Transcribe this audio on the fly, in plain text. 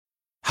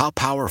How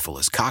powerful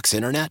is Cox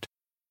Internet?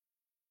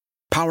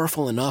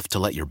 Powerful enough to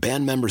let your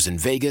band members in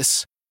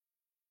Vegas,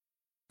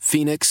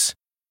 Phoenix,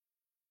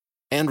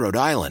 and Rhode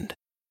Island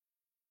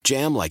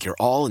jam like you're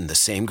all in the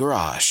same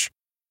garage.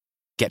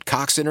 Get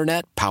Cox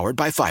Internet powered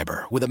by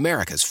fiber with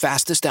America's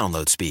fastest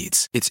download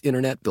speeds. It's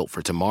internet built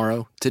for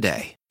tomorrow,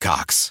 today.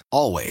 Cox,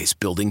 always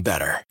building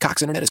better.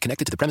 Cox Internet is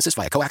connected to the premises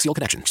via coaxial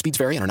connection. Speeds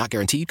vary and are not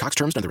guaranteed. Cox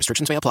terms and other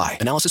restrictions may apply.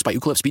 Analysis by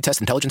Ookla Speed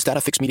Test Intelligence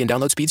Data. Fixed median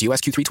download speeds. US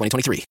Q3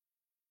 2023.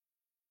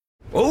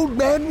 Old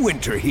Man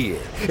Winter here.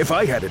 If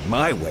I had it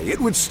my way, it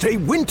would stay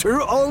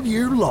winter all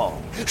year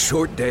long.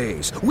 Short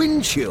days,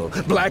 wind chill,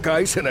 black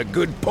ice, and a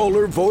good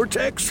polar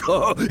vortex.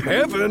 Oh,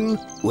 heaven!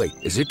 Wait,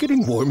 is it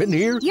getting warm in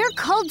here? Your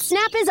cold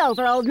snap is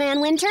over, Old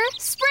Man Winter.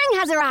 Spring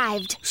has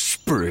arrived.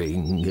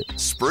 Spring.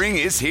 Spring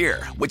is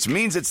here, which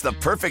means it's the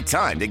perfect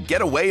time to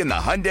get away in the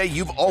Hyundai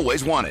you've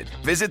always wanted.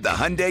 Visit the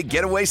Hyundai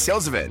Getaway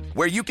Sales Event,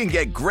 where you can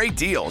get great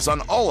deals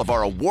on all of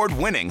our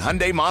award-winning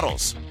Hyundai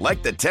models,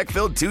 like the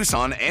tech-filled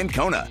Tucson and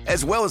Kona,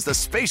 as well as the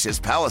spacious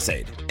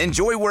Palisade.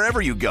 Enjoy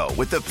wherever you go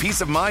with the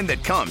peace of mind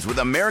that comes with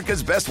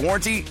America's best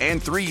warranty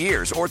and 3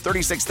 years or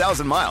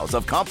 36,000 miles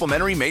of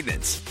complimentary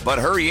maintenance. But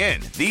hurry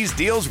in, these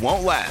deals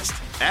won't last.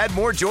 Add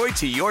more joy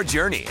to your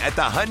journey at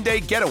the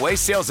Hyundai Getaway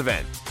Sales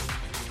Event.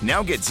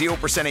 Now get 0%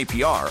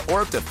 APR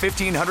or up to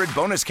 $1,500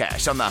 bonus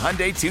cash on the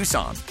Hyundai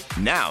Tucson.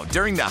 Now,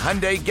 during the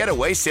Hyundai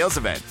Getaway Sales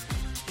Event.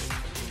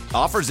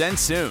 Offers end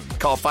soon.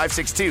 Call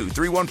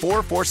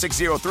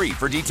 562-314-4603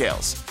 for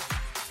details.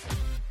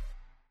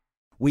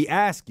 We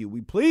ask you,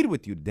 we plead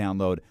with you to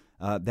download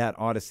that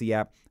Odyssey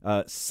app.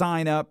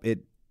 Sign up. It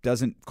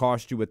doesn't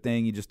cost you a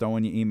thing. You just throw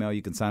in your email.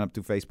 You can sign up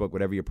through Facebook,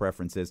 whatever your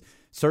preference is.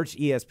 Search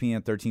ESPN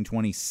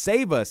 1320.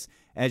 Save us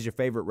as your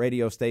favorite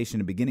radio station.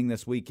 And beginning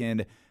this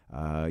weekend,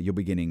 you'll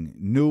be getting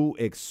new,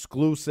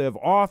 exclusive,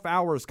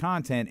 off-hours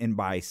content. And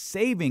by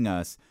saving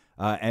us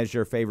as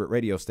your favorite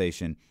radio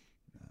station,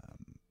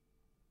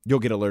 you'll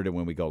get alerted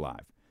when we go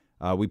live.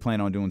 We plan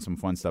on doing some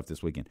fun stuff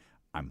this weekend.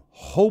 I'm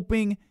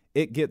hoping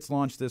it gets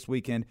launched this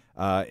weekend.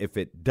 If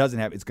it doesn't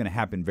happen, it's going to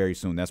happen very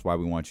soon. That's why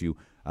we want you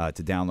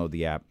to download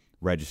the app,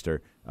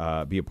 register,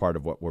 be a part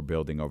of what we're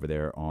building over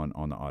there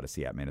on the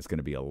Odyssey app, man. It's going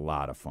to be a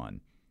lot of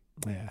fun.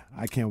 Yeah,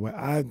 I can't wait.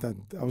 I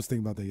was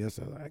thinking about that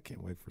yesterday. I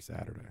can't wait for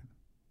Saturday.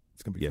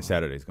 It's going to be fun.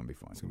 Saturday's going to be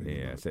fun. It's gonna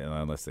be fun.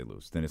 Unless they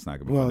lose. Then it's not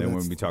going to be fun. Then we're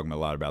going to be talking a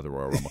lot about the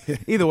Royal Rumble.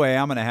 Either way,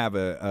 I'm going to have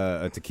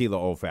a tequila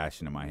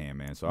old-fashioned in my hand,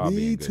 man, so I'll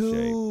be in good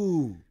shape.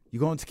 You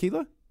going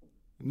tequila?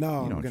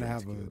 No, I'm going to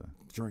have a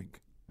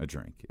drink. A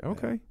drink.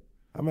 Okay. Yeah.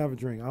 I'm going to have a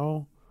drink.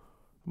 I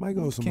might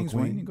go with some King's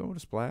McQueen. Win, you go with a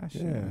splash.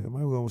 Yeah, I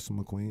might go with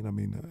some McQueen. I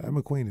mean,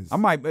 McQueen is. I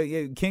might.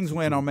 King's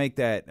Win, I'll make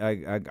that.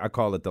 I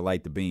call it the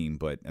Light the Beam,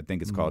 but I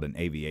think it's called an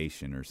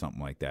Aviation or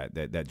something like that.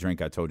 That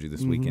drink I told you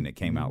this weekend that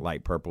came out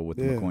light purple with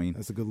the McQueen.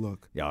 That's a good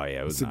look. Oh,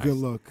 yeah, it was nice. A good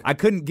look. I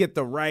couldn't get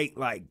the right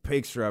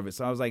picture of it,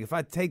 so I was like, if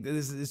I take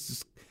this, it's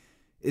just.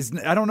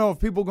 I don't know if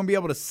people are going to be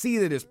able to see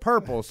that it's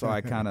purple, so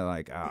I kind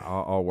of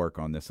I'll work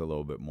on this a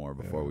little bit more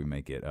before we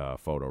make it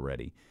photo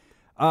ready.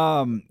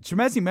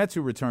 Chimezie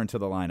Metu returned to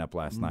the lineup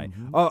last night.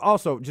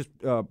 Also, just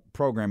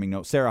programming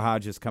note, Sarah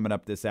Hodges coming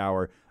up this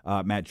hour,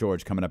 Matt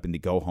George coming up in the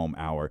go-home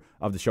hour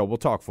of the show. We'll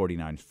talk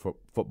 49ers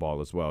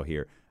football as well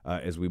here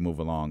as we move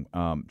along.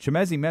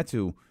 Chimezie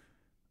Metu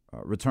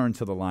returned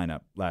to the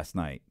lineup last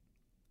night.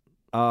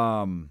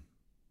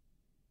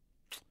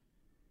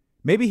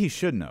 Maybe he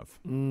shouldn't have.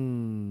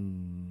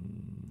 And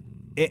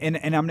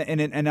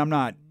I'm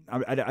not.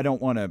 I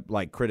don't want to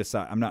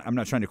criticize. I'm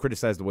not trying to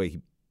criticize the way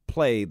he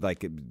played,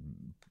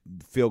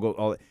 field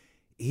goal.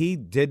 He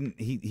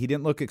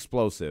didn't look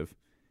explosive.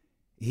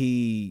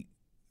 And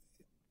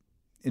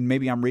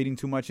maybe I'm reading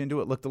too much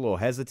into it. Looked a little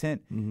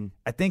hesitant.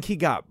 I think he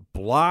got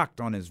blocked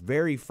on his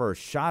very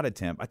first shot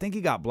attempt. I think he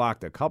got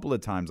blocked a couple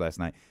of times last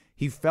night.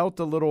 He felt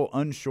a little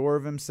unsure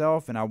of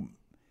himself, and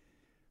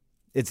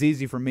it's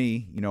easy for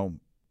me,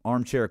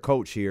 armchair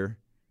coach here.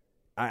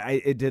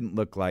 It didn't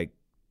look like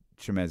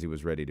Chimezie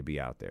was ready to be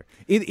out there.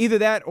 Either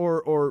that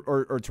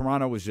or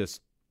Toronto was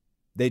just.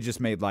 They just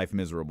made life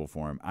miserable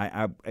for him.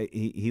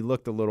 He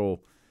looked a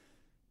little.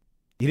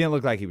 He didn't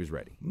look like he was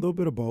ready. A little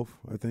bit of both,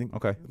 I think.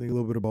 Okay. I think a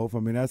little bit of both.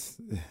 I mean, that's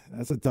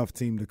a tough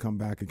team to come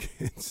back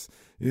against.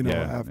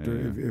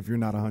 If you're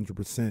not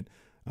 100%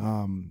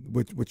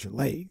 with your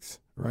legs,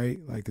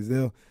 right? Because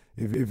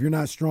if you're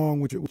not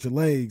strong with your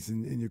legs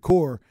and your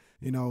core,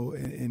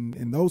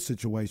 in those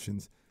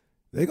situations,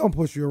 they're gonna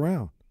push you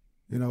around.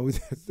 I was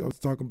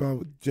talking about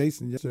with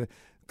Jason yesterday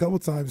a couple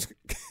of times.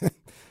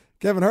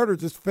 Kevin Huerter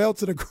just fell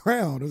to the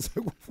ground. It's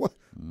like, what?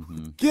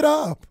 Get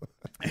up.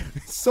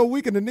 He's so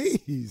weak in the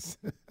knees.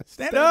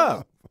 Stand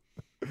up.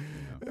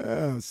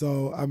 Yeah,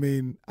 so, I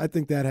mean, I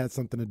think that had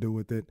something to do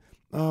with it.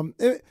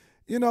 It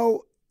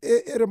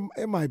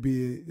might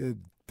be a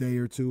day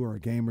or two or a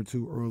game or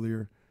two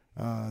earlier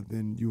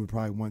than you would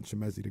probably want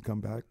Chimezie to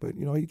come back. But,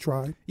 he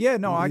tried. Yeah,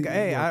 no,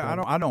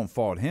 I don't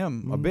fault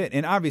him a bit.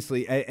 And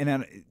obviously,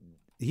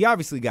 he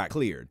obviously got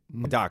cleared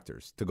by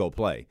doctors to go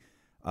play.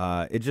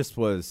 It just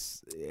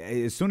was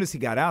as soon as he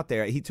got out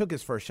there, he took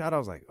his first shot. I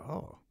was like,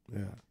 oh,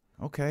 yeah,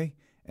 okay.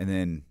 And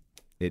then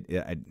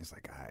it's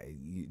like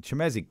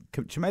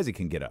Chimezie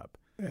can get up.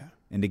 Yeah.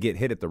 And to get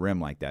hit at the rim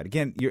like that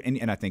again,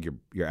 and I think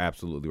you're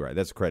absolutely right.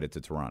 That's a credit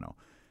to Toronto,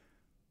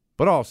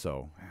 but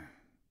also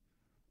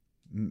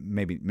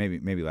maybe he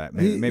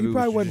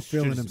probably wasn't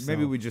feeling himself.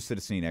 Maybe we just should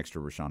have seen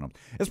extra Rashawn.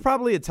 It's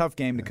probably a tough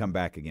game to come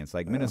back against.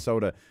 Like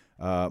Minnesota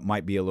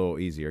might be a little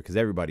easier because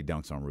everybody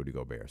dunks on Rudy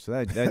Gobert, so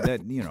that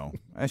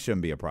that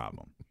shouldn't be a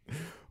problem.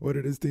 What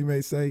did his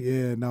teammates say?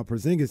 Yeah, now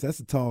Porzingis, that's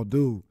a tall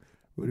dude.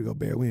 Rudy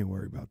Gobert, we ain't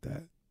worried about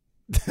that.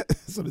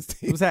 That's what his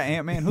team. Was that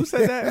Ant-Man? Who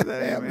said that? Was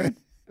that Ant-Man?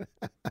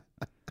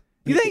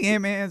 You think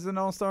Ant-Man's an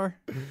all-star?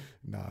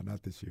 No,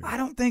 not this year. I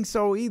don't think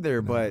so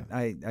either, but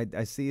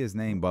I see his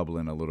name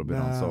bubbling a little bit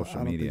on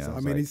social media. So. I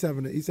mean, he's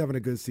having a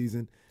good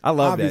season. I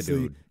love Obviously,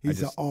 that dude.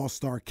 He's an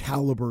all-star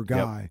caliber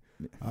guy.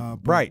 Yep.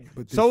 Right.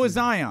 But so is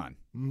Zion.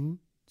 Mm-hmm.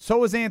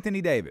 So is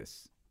Anthony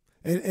Davis.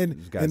 And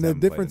the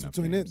difference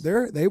between it,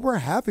 they were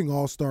having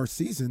all-star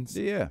seasons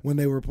when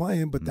they were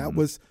playing, but that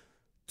was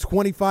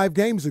 25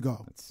 games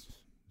ago. It's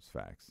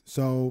facts.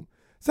 So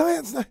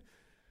Zion's not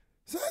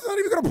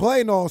even going to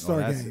play an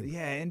all-star game.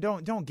 Yeah, and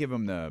don't give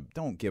him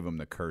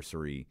the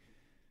cursory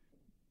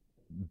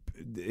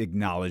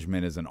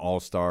acknowledgement as an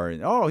all-star.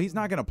 And, he's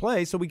not going to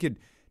play, so we could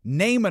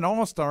name an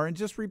all-star and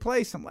just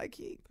replace him. Like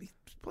he's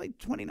played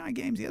 29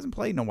 games. He hasn't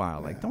played in a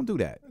while. Like, don't do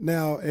that.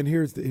 Now, and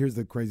here's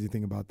the crazy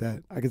thing about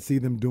that. I can see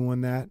them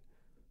doing that,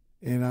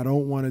 and I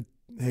don't want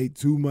to hate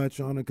too much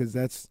on it because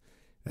that's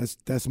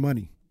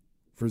money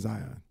for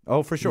Zion.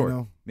 Oh, for sure. You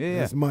know? Yeah,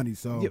 that's money.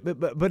 So,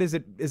 but is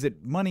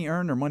it money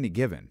earned or money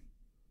given?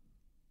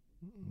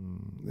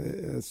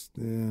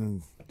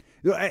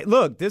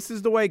 Look, this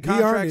is the way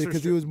contracts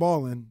because he was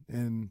balling,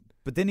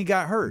 but then he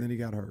got hurt.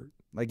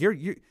 Like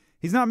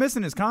he's not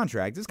missing his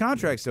contract. His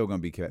contract's still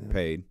going to be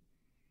paid.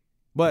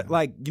 But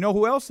like, you know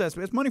who else says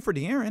it's money for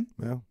De'Aaron?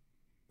 Yeah,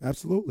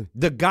 absolutely.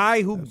 The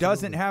guy who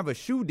doesn't have a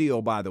shoe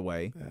deal, by the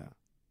way. Yeah.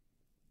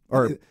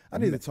 Or I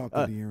need to talk to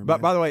De'Aaron.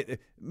 But by the way,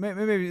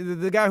 maybe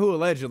the guy who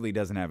allegedly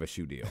doesn't have a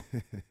shoe deal.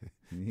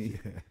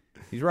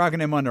 He's rocking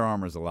them Under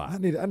Armours a lot. I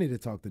need to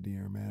talk to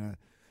De'Aaron, man.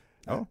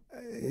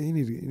 He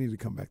need to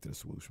come back to the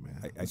swoosh, man.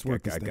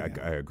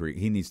 I agree.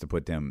 He needs to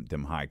put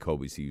them high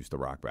Kobe's he used to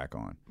rock back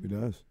on. He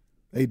does.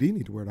 AD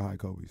need to wear the high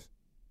Kobe's.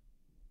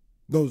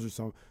 Those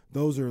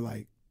are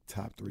like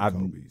top 3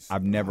 Kobe's.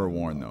 I've never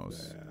worn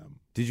those. Them.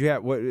 Did you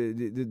have what?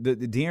 The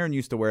De'Aaron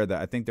used to wear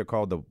I think they're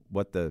called the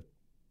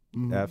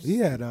F's. He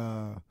had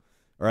or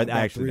I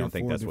actually don't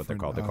think that's what they're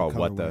called. They're called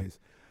what the.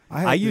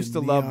 I used to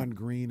love neon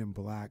green and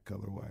black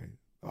colorway.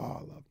 Oh, I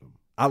loved them.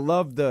 I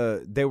love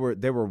they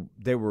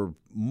were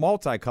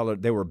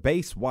multicolored. They were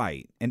base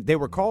white, and they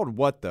were called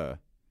what the.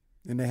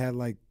 And they had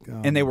like.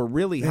 And they were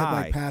really high. Had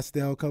like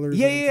pastel colors.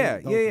 Yeah.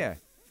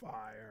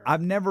 Fire.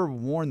 I've never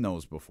worn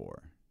those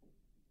before.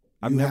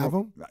 You have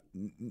them?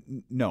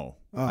 No,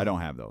 I don't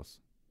have those.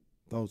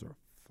 Those are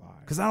fire.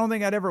 Because I don't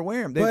think I'd ever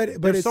wear them.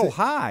 But they're so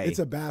high. It's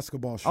a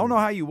basketball shoe. I don't know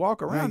how you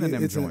walk around in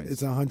them joints.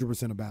 It's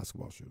 100% a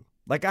basketball shoe.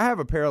 Like I have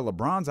a pair of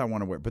LeBrons I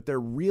want to wear, but they're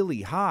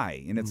really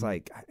high, and it's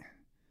like,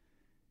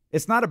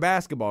 it's not a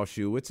basketball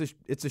shoe. It's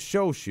a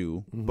show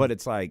shoe, but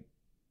it's like,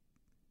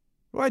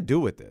 what do I do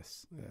with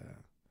this? Yeah,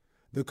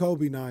 the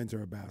Kobe 9s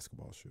are a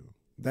basketball shoe.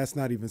 That's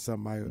not even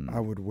something I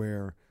would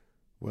wear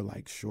with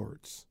like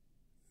shorts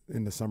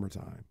in the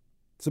summertime.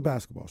 It's a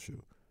basketball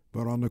shoe.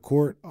 But on the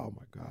court, oh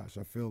my gosh,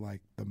 I feel like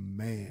the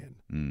man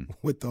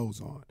with those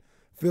on.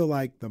 Feel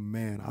like the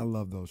man. I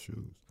love those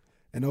shoes.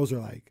 And those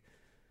are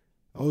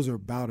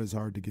about as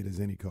hard to get as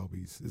any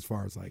Kobe's as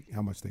far as like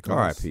how much they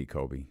cost. R.I.P.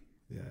 Kobe.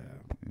 Yeah.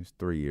 It's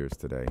 3 years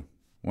today.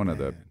 One of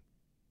the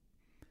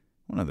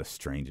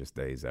strangest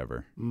days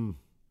ever.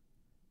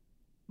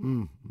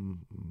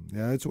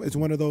 Yeah, it's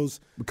one of those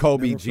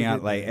Kobe,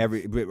 Gian, like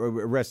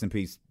rest in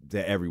peace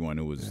to everyone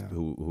who was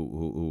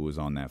who was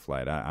on that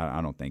flight. I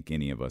don't think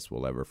any of us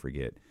will ever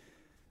forget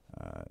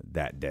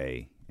that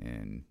day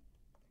and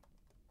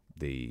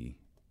the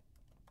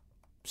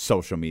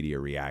social media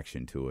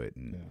reaction to it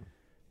and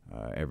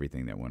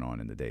everything that went on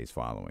in the days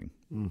following.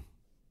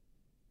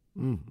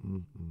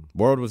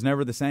 World was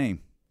never the same.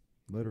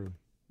 Literally.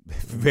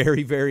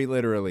 Very, very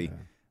literally.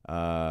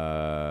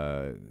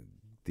 Yeah.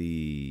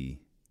 The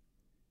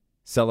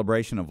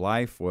celebration of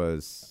life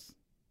was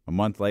a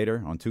month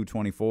later on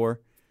 2/24,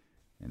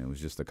 and it was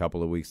just a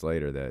couple of weeks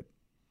later that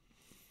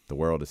the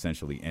world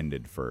essentially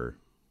ended for,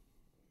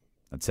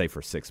 I'd say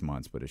for 6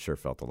 months, but it sure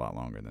felt a lot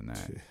longer than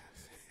that.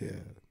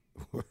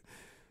 Yeah.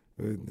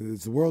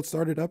 Has the world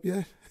started up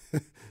yet?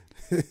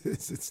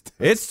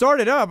 It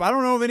started up. I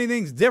don't know if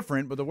anything's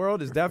different, but the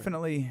world is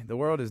definitely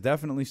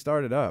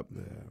started up.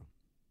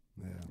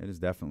 Yeah. It has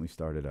definitely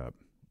started up.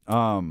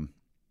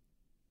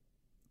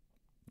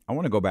 I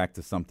want to go back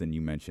to something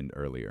you mentioned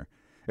earlier.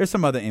 There's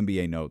some other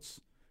NBA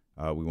notes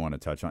we want to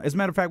touch on. As a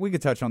matter of fact, we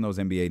could touch on those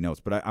NBA notes,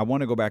 but I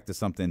want to go back to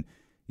something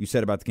you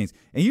said about the Kings.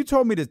 And you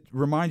told me to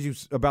remind you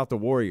about the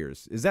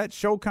Warriors. Is that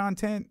show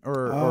content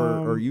or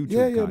YouTube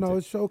content? Yeah, no,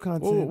 it's show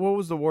content. What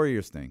was the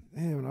Warriors thing?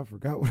 Damn, I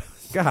forgot what it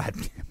was. God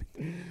damn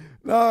it.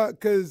 No,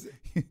 because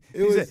it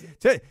was...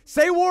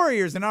 Say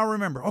Warriors, and I'll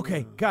remember.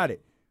 Okay, got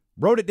it.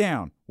 Wrote it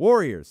down.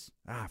 Warriors.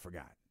 I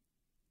forgot.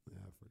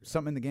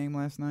 Something in the game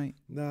last night?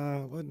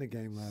 Nah, it wasn't the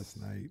game last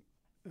night.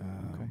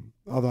 Okay.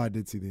 Although I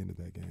did see the end of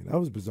that game. That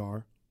was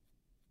bizarre.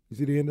 You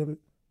see the end of it?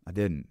 I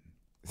didn't.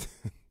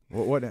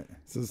 What?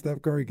 So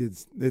Steph Curry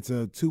it's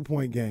a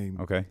 2-point game.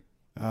 Okay.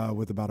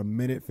 With about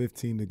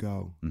 1:15 to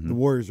go. Mm-hmm. The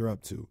Warriors are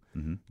up 2.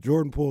 Mm-hmm.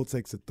 Jordan Poole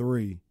takes a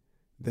 3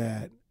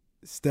 that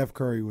Steph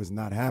Curry was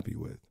not happy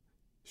with.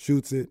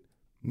 Shoots it,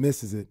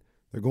 misses it.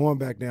 They're going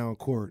back down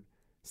court.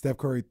 Steph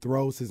Curry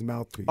throws his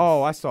mouthpiece.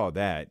 Oh, I saw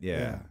that.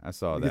 Yeah. I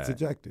saw that. He gets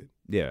ejected.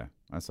 Yeah,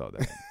 I saw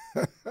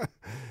that.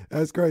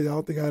 That's crazy. I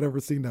don't think I'd ever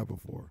seen that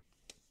before.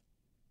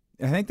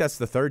 I think that's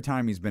the third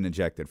time he's been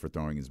ejected for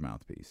throwing his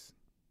mouthpiece.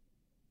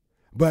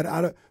 But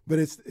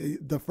it's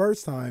the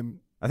first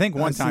time. I think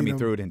one time he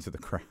threw it into the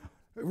crowd.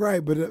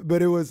 Right, but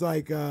it was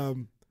like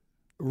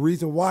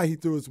reason why he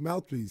threw his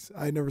mouthpiece.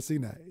 I had never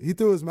seen that. He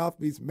threw his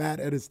mouthpiece mad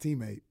at his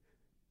teammate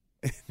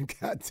and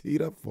got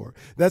teed up for it.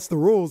 That's the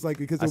rules, like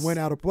because it went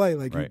out of play.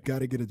 Like you got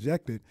to get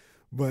ejected.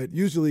 But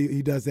usually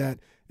he does that.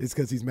 It's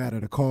because he's mad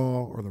at a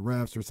call or the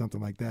refs or something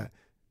like that.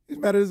 He's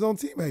mad at his own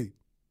teammate.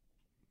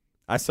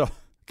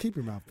 Keep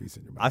your mouthpiece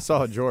in your mouth. I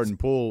saw Jordan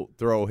Poole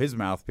throw his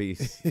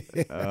mouthpiece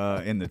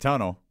in the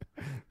tunnel.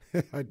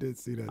 I did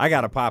see that. I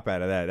got a pop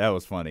out of that. That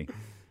was funny.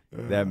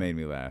 That made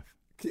me laugh.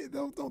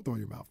 Don't throw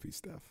your mouthpiece,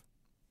 Steph.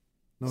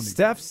 No need.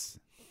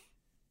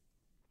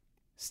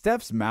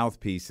 Steph's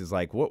mouthpiece is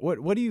like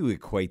what do you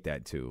equate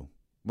that to?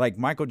 Like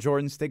Michael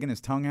Jordan sticking his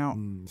tongue out?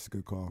 It's a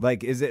good call.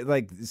 Like, is it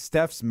like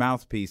Steph's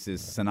mouthpiece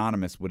is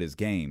synonymous with his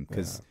game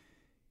because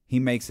he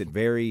makes it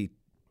very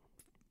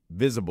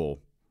visible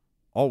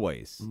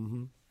always.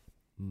 Mm-hmm.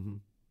 Mm-hmm.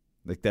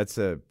 Like that's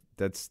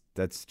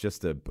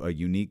just a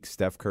unique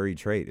Steph Curry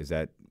trait. Is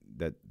that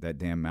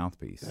damn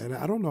mouthpiece? And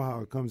I don't know how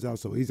it comes out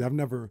so easy. I've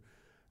never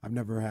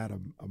had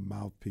a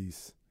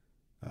mouthpiece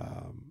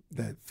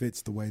that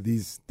fits the way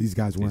these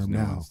guys wear them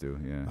now. Do,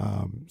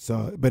 yeah.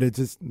 But it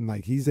just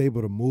like he's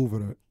able to move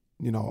it,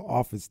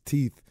 off his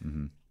teeth,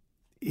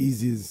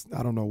 easy as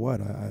I don't know what.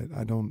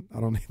 I don't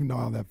even know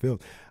how that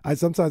feels.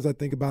 Sometimes I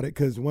think about it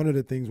because one of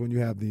the things when you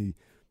have the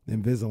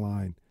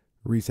Invisalign,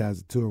 Reese has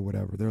it too or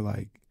whatever. They're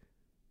like,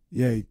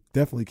 yeah,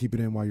 definitely keep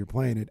it in while you're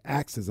playing. It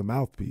acts as a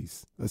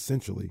mouthpiece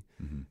essentially.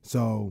 Mm-hmm.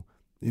 So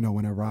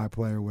whenever I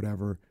play or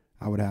whatever,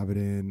 I would have it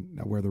in.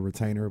 I wear the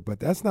retainer,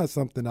 but that's not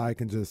something I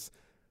can just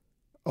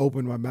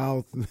open my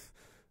mouth,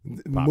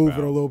 move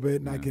it a little bit,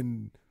 and I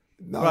can.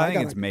 No, well, I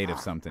think it's made of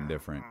something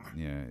different.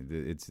 Yeah,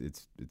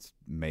 it's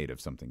made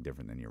of something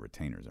different than your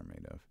retainers are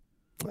made of.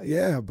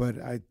 Yeah,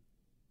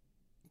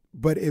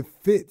 but it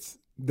fits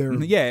their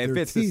it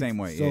fits teeth the same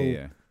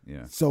way.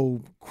 Yeah.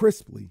 So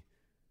crisply.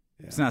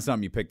 Yeah. It's not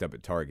something you picked up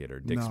at Target or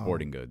Dick's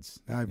Sporting Goods.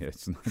 I've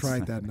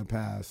tried that in the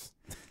past.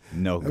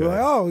 No good.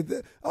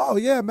 Like, oh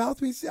yeah,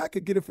 mouthpiece. I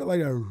could get it feel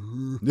like that.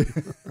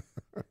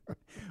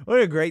 One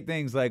of the great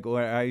things, like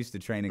when I used to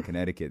train in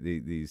Connecticut,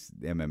 these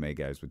MMA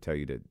guys would tell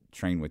you to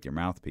train with your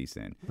mouthpiece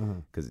in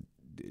because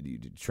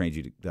it trains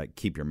you to like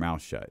keep your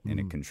mouth shut and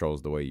it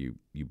controls the way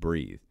you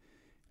breathe.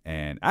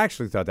 And I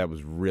actually thought that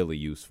was really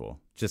useful.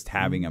 Just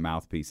having a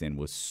mouthpiece in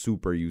was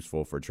super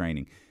useful for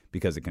training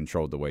because it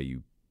controlled the way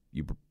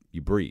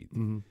you breathe.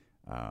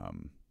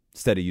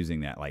 Instead of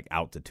using that like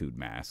altitude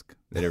mask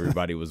that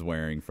everybody was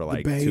wearing for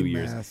like 2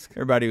 years. Mask.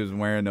 Everybody was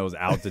wearing those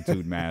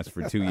altitude masks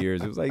for 2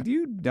 years. It was like, do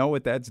you know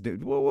what that's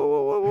doing?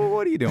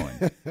 What are you doing?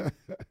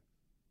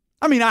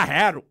 I mean, I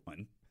had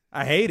one.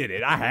 I hated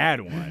it. I had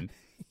one.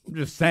 I'm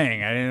just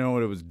saying, I didn't know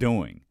what it was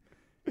doing.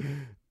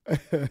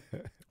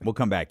 We'll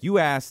come back. You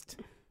asked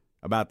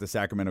about the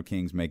Sacramento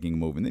Kings making a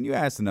move, and then you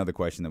asked another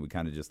question that we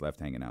kind of just left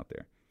hanging out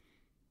there.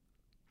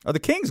 Are the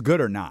Kings good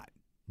or not?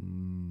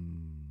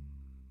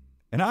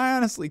 And I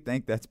honestly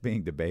think that's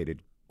being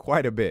debated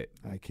quite a bit.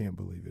 I can't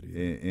believe it either.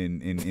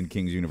 In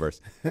Kings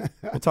universe.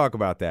 We'll talk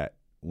about that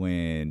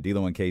when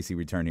D'Lo and Casey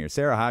return here.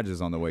 Sarah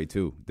Hodges on the way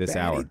too this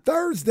hour.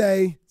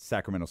 Thursday.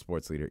 Sacramento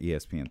sports leader,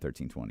 ESPN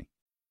 1320.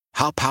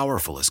 How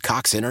powerful is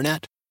Cox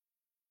Internet?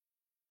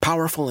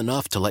 Powerful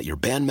enough to let your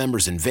band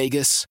members in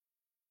Vegas,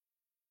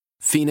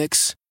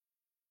 Phoenix,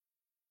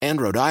 and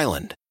Rhode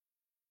Island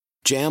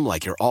jam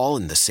like you're all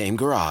in the same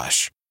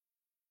garage.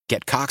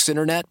 Get Cox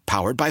Internet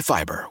powered by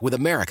fiber with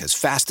America's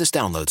fastest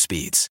download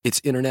speeds. It's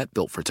internet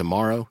built for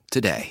tomorrow,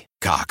 today.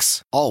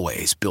 Cox,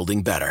 always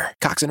building better.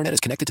 Cox Internet is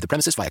connected to the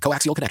premises via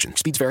coaxial connection.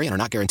 Speeds vary and are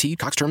not guaranteed.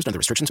 Cox terms and other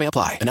restrictions may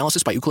apply.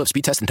 Analysis by Ookla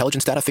Speed Test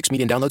Intelligence Data. Fixed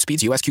median download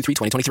speeds. US Q3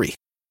 2023.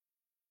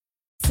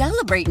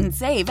 Celebrate and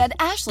save at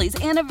Ashley's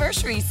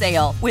Anniversary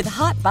Sale. With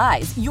Hot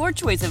Buys, your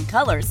choice of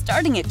colors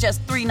starting at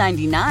just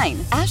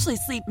 $3.99. Ashley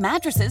Sleep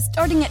mattresses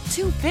starting at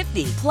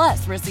 $2.50.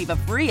 Plus, receive a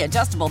free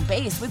adjustable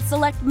base with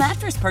select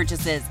mattress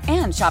purchases.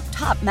 And shop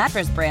top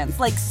mattress brands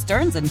like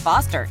Stearns &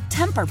 Foster,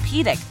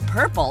 Tempur-Pedic,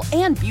 Purple,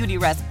 and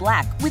Beautyrest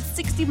Black with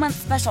 60-month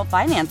special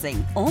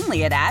financing.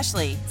 Only at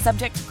Ashley.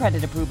 Subject to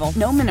credit approval.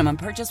 No minimum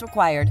purchase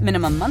required.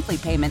 Minimum monthly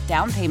payment,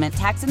 down payment,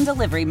 tax, and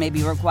delivery may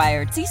be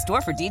required. See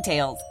store for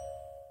details.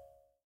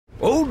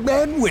 Old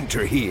Man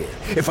Winter here.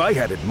 If I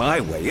had it my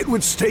way, it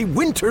would stay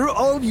winter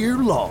all year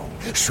long.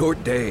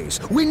 Short days,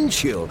 wind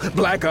chill,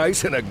 black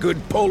ice, and a good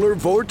polar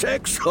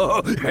vortex.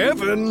 Oh,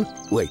 heaven!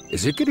 Wait,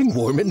 is it getting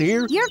warm in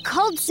here? Your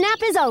cold snap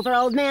is over,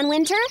 Old Man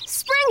Winter.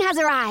 Spring has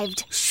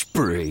arrived.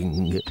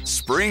 Spring.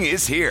 Spring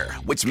is here,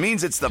 which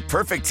means it's the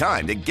perfect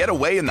time to get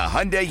away in the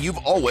Hyundai you've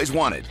always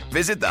wanted.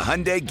 Visit the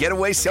Hyundai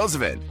Getaway Sales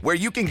Event, where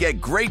you can get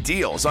great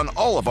deals on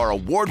all of our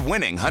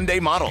award-winning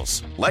Hyundai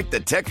models, like the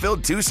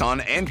tech-filled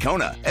Tucson and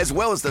Kona, as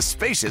well as the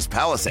spacious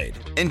Palisade.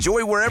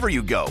 Enjoy wherever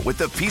you go with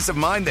the peace of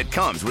mind that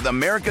comes with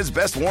America's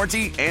best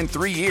warranty and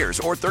 3 years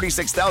or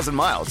 36,000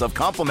 miles of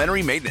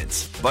complimentary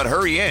maintenance. But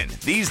hurry in,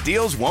 these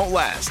deals won't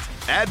last.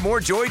 Add more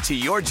joy to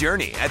your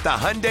journey at the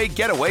Hyundai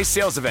Getaway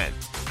Sales Event.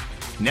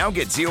 Now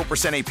get 0%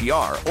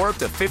 APR or up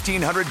to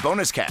 $1,500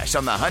 bonus cash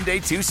on the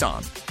Hyundai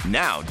Tucson.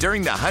 Now,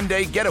 during the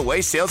Hyundai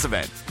Getaway Sales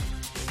Event.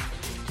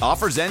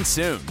 Offers end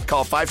soon.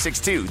 Call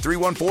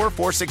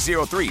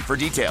 562-314-4603 for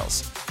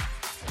details.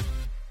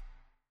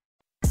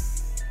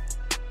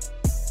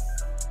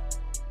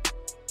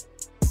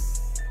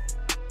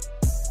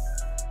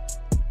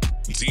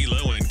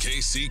 D'Lo and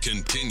KC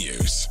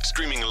continues.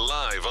 Streaming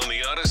live on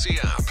the Odyssey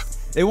app.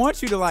 They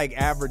want you to like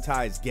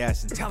advertise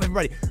guests and tell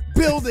everybody,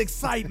 build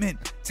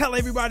excitement, tell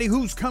everybody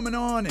who's coming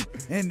on,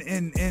 and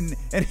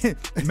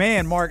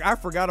man, Mark, I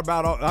forgot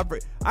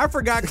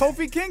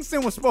Kofi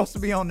Kingston was supposed to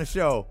be on the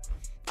show.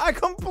 I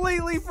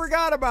completely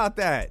forgot about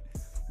that.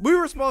 We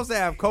were supposed to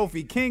have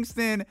Kofi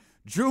Kingston,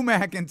 Drew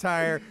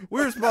McIntyre. We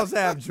were supposed to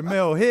have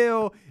Jamil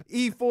Hill,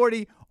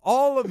 E40.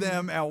 All of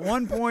them at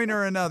one point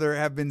or another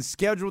have been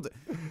scheduled.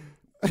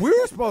 We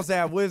were supposed to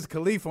have Wiz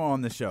Khalifa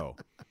on the show.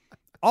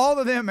 All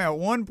of them at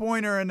one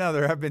point or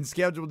another have been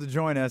scheduled to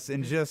join us,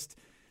 and just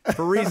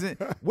for reason,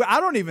 I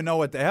don't even know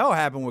what the hell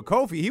happened with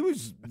Kofi. He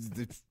was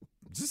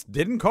just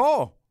didn't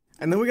call.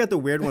 And then we got the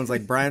weird ones,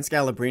 like Brian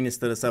Scalabrine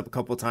stood us up a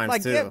couple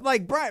times too.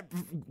 Brian,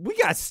 we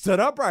got stood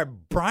up by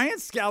Brian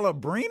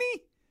Scalabrine.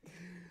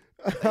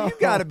 You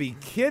got to be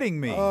kidding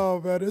me! Oh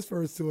man, this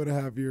first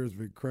 2.5 years has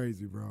been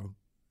crazy, bro.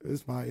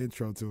 It's my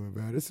intro to it,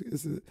 man.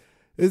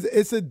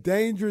 It's a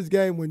dangerous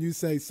game when you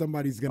say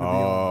somebody's gonna be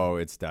on. Oh,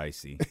 it's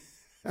dicey.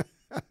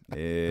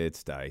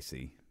 It's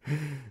dicey.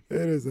 It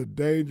is a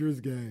dangerous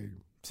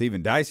game. It's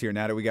even dicier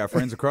now that we got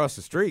friends across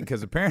the street,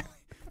 because apparently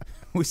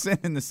we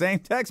sending the same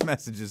text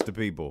messages to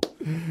people.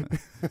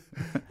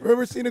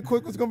 Remember Sheena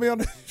Quick was going to be on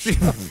the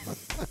show?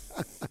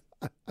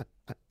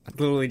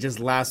 Literally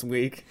just last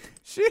week.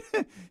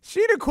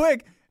 Sheena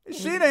Quick,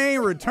 Sheena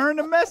ain't returned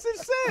the message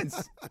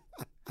since.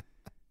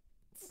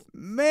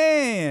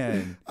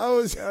 Man,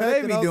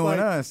 they be doing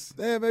us.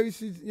 Damn, maybe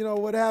she's,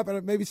 what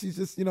happened? Maybe she's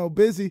just,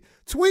 busy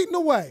tweeting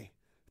away.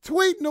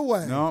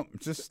 No,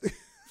 just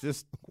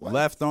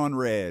left on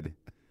red.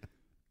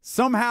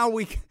 Somehow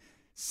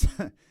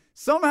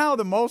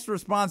the most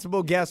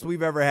responsible guest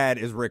we've ever had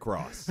is Rick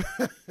Ross.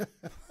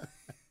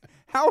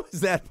 How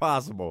is that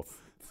possible?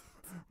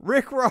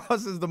 Rick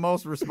Ross is the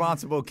most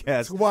responsible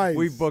guest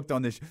we've booked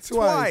on this show.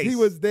 Twice. He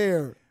was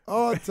there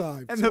all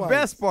time. And the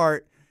best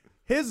part,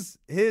 his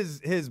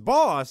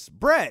boss,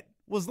 Brett,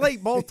 was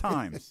late both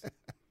times.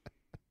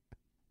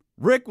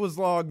 Rick was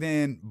logged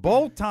in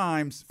both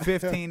times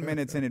 15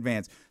 minutes in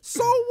advance.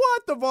 So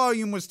what? The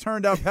volume was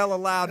turned up hella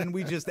loud and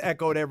we just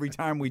echoed every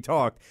time we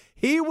talked.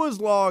 He was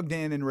logged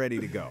in and ready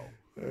to go.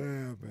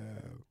 Yeah,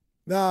 man.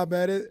 Nah,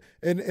 man.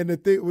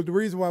 The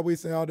reason why we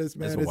say all this,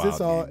 man, is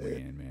this all.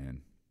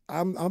 Man.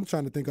 I'm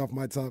trying to think off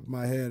my top of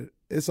my head.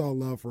 It's all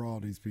love for all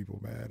these people,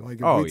 man. Like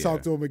if we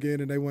talk to them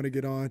again and they want to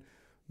get on,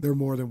 they're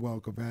more than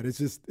welcome, man. It's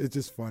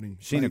just funny.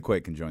 Sheena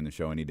Quick can join the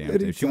show any damn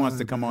time. If she wants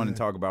to come on and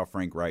talk about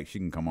Frank Reich, she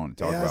can come on and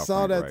talk about Frank Reich. I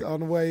saw that on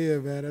the way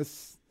in, man.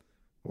 That's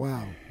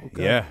wow.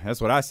 Okay. Yeah, that's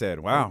what I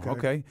said. Wow.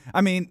 Okay. I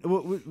mean,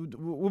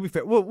 we'll be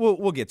fair.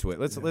 We'll get to it.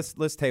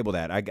 Let's table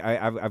that.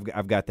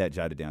 I've got that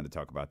jotted down to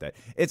talk about that.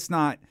 It's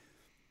not.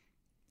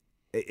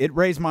 It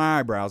raised my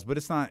eyebrows, but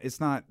it's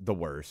not the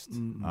worst.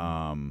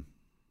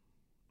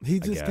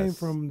 He just came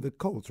from the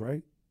Colts,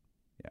 right?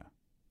 Yeah.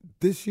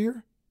 This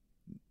year.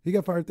 He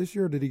got fired this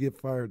year, or did he get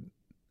fired?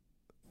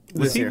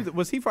 Was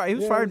he fired? He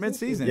was fired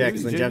mid-season. Yeah,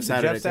 because Jeff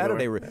Saturday.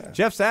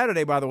 Jeff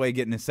Saturday, by the way,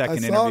 getting his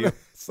second interview.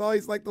 Saw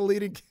he's like the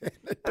leading candidate.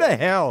 What the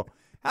hell?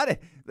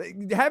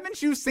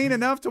 Haven't you seen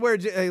enough to where?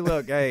 Hey,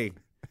 look, hey,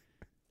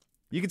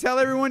 you can tell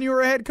everyone you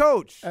were a head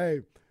coach.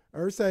 Hey,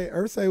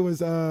 Irsay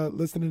was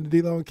listening to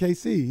D'Lo and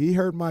KC. He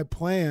heard my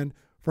plan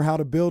for how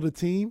to build a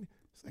team.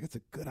 He's like, it's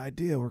a good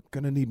idea. We're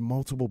gonna need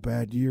multiple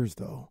bad years,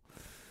 though.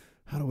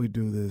 How do we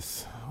do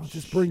this? I'll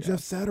just bring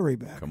Jeff Saturday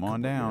back. Come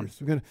on down.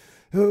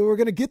 We're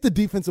gonna get the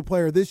defensive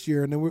player this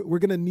year, and then we're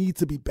gonna need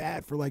to be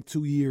bad for like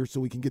 2 years so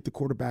we can get the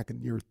quarterback in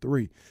year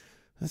 3.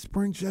 Let's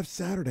bring Jeff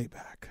Saturday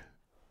back.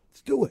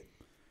 Let's do it.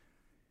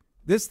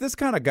 This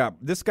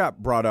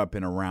got brought up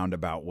in a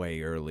roundabout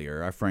way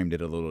earlier. I framed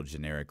it a little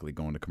generically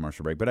going to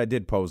commercial break, but I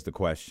did pose the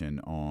question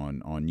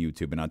on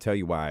YouTube, and I'll tell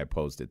you why I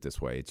posed it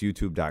this way. It's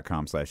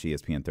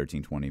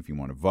youtube.com/ESPN1320 if you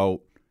want to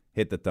vote.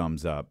 Hit the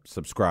thumbs up,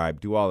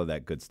 subscribe, do all of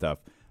that good stuff.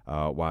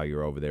 while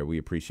you're over there. We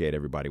appreciate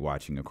everybody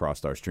watching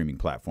across our streaming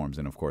platforms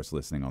and, of course,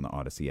 listening on the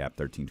Odyssey app,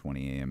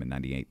 1320 AM and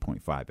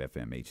 98.5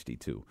 FM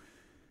HD2.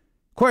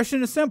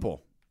 Question is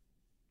simple.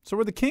 So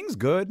were the Kings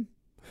good?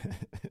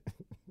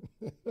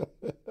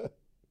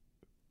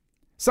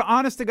 So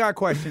honest-to-God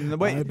question. The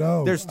way,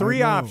 there's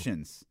three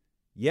options.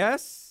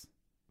 Yes,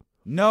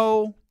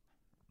 no,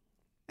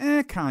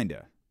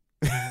 kinda.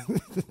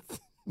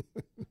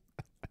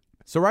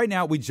 So right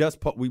now, we just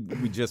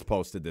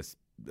posted this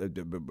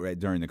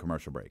during the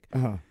commercial break.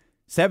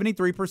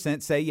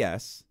 73% say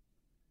yes.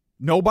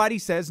 Nobody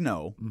says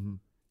no. Mm-hmm.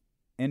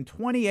 And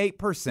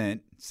 28%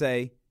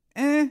 say,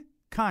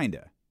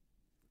 kinda.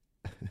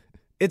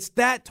 It's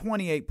that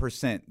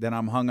 28% that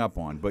I'm hung up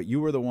on. But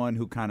you were the one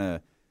who kind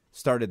of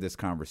started this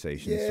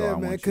conversation. Yeah, so I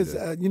man, because,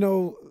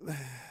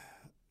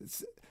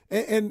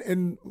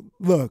 and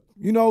look,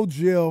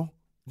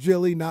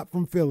 Jilly, not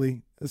from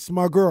Philly. It's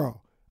my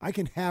girl. I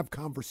can have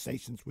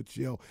conversations with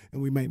Jill,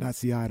 and we may not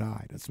see eye to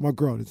eye. That's my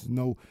girl. There's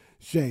no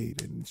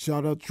shade. And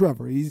shout out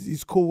Trevor.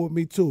 He's cool with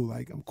me too.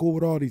 Like, I'm cool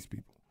with all these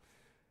people.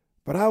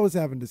 But I was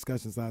having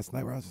discussions last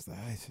night where I was just like,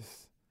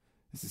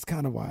 this is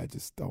kind of why I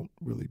just don't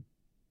really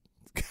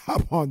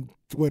hop on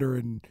Twitter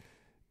and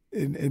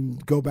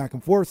go back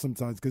and forth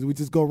sometimes, because we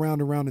just go round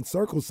and round in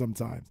circles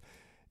sometimes.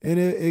 And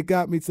it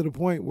got me to the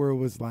point where it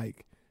was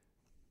like,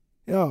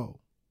 yo,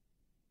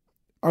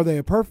 are they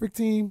a perfect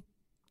team?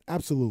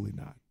 Absolutely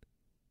not.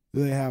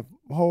 Do they have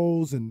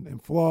holes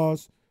and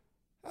flaws?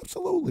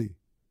 Absolutely.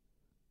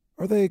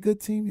 Are they a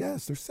good team?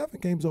 Yes. They're 7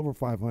 games over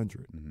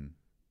 500. Mm-hmm.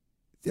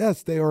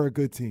 Yes, they are a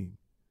good team.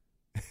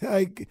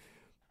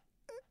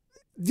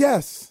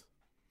 Yes,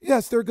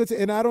 they're a good team.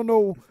 And I don't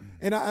know,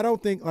 and I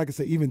don't think, like I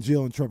said, even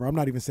Jill and Trevor, I'm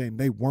not even saying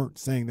they weren't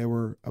saying they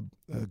were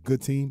a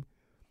good team.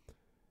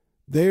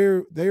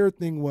 Their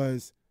thing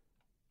was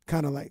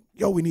kind of like,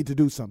 yo, we need to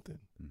do something.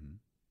 Mm-hmm.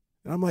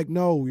 And I'm like,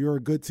 no, you're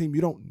a good team.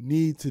 You don't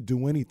need to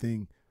do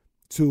anything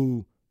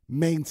to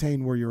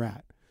maintain where you're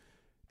at.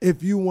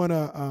 If you want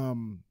to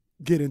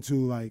get into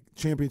like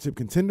championship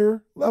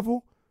contender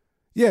level,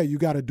 yeah, you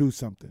got to do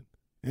something.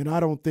 And I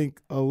don't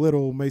think a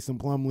little Mason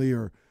Plumlee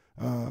or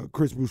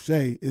Chris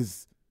Boucher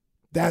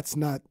that's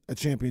not a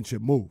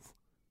championship move.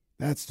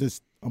 That's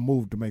just a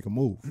move to make a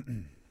move.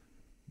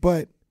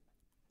 But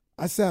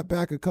I sat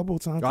back a couple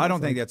of times. No, I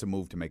don't think that's a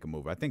move to make a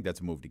move. I think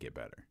that's a move to get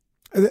better.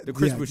 The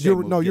Chris Boucher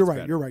you're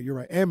right. You're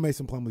right. And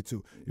Mason Plumlee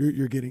too.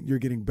 You're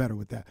getting better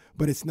with that,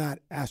 but it's not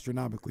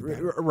astronomically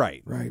better.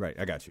 Right.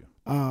 I got you.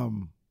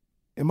 And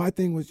my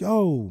thing was,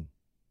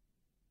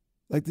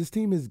 like, this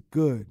team is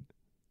good.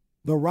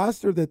 The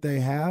roster that they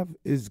have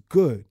is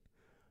good.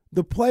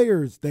 The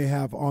players they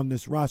have on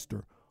this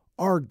roster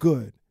are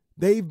good.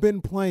 They've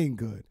been playing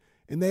good,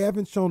 and they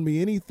haven't shown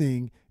me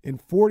anything in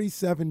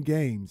 47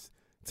 games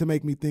to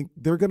make me think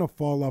they're gonna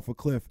fall off a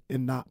cliff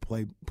and not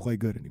play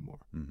good anymore.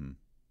 Mm-hmm.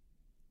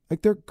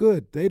 Like, they're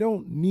good. They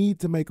don't need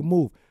to make a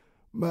move.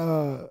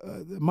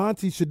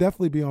 Monty should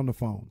definitely be on the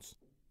phones.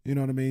 You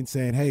know what I mean?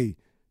 Saying, hey,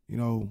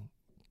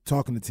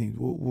 talking to teams.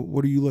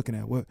 What are you looking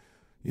at? What,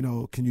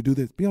 can you do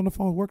this? Be on the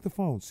phone. Work the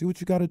phone. See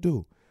what you got to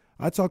do.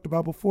 I talked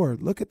about before.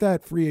 Look at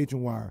that free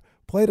agent wire.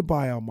 Play the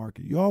buyout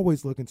market. You're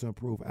always looking to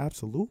improve.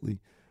 Absolutely.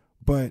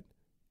 But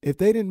if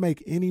they didn't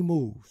make any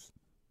moves,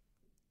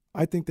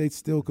 I think they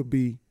still would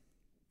be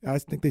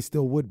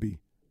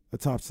a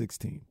top 6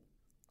 team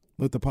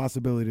with the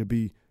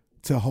possibility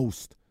to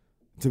host,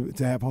 to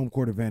have home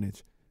court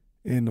advantage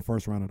in the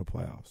first round of the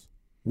playoffs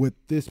with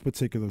this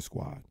particular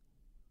squad.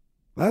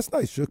 Last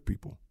night shook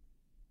people.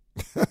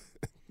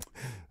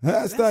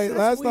 Last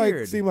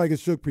night seemed like it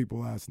shook people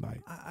last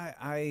night.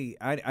 I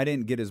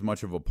didn't get as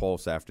much of a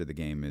pulse after the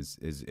game as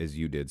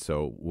you did.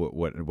 So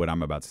what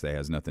I'm about to say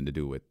has nothing to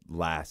do with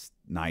last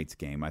night's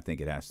game. I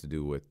think it has to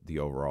do with the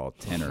overall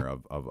tenor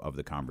of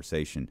the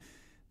conversation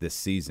this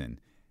season.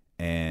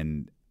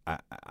 And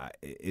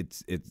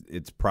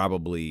it's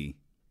probably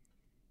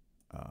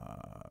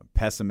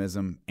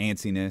pessimism,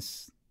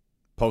 antsiness,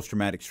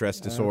 post-traumatic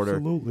stress disorder.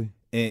 Absolutely.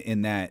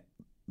 In that,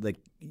 like,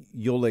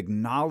 you'll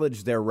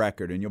acknowledge their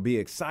record and you'll be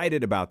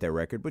excited about their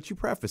record, but you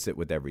preface it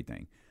with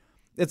everything.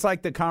 It's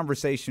like the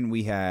conversation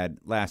we had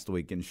last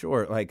week. And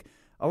sure, like,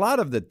 a lot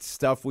of the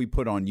stuff we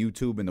put on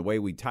YouTube and the way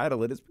we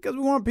title it is because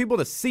we want people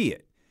to see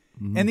it.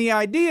 Mm-hmm. And the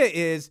idea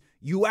is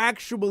you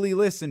actually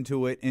listen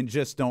to it and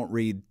just don't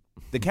read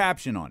the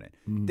caption on it.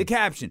 Mm-hmm. The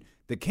caption,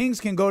 the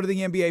Kings can go to the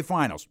NBA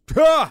Finals.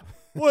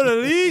 What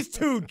are these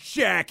two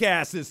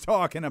jackasses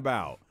talking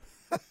about?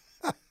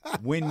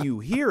 When you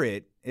hear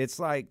it, it's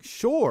like,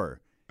 sure,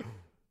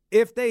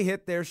 if they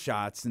hit their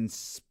shots and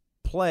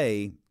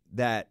play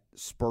that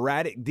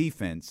sporadic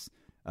defense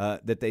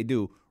that they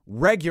do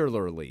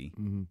regularly,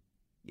 mm-hmm.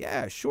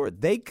 Yeah, sure,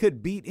 they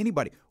could beat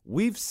anybody.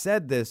 We've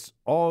said this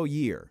all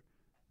year.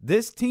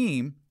 This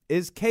team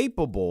is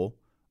capable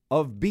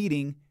of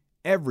beating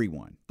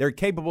everyone. They're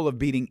capable of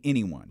beating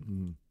anyone.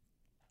 Mm-hmm.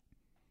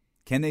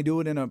 Can they do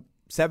it in a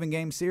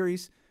 7-game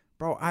series?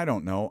 Bro, I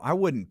don't know. I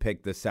wouldn't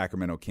pick the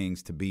Sacramento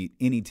Kings to beat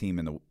any team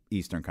in the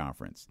Eastern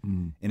Conference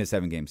in a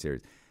 7-game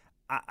series.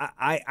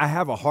 I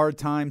have a hard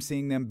time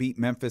seeing them beat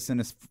Memphis in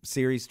a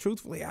series.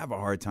 Truthfully, I have a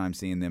hard time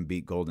seeing them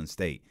beat Golden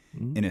State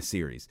in a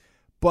series.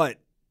 But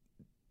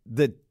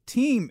the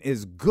team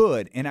is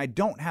good, and I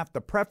don't have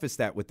to preface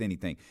that with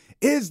anything.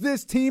 Is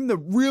this team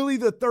really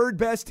the third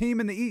best team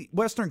in the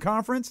Western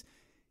Conference?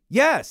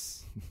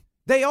 Yes,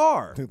 they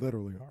are. They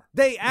literally are.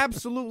 They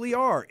absolutely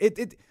are.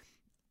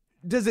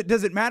 Does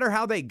it matter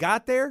how they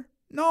got there?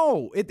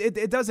 No,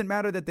 it doesn't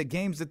matter that the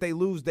games that they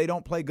lose, they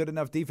don't play good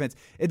enough defense.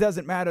 It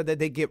doesn't matter that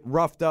they get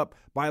roughed up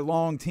by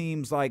long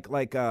teams like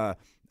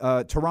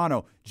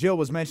Toronto. Jill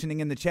was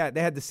mentioning in the chat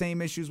they had the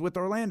same issues with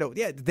Orlando.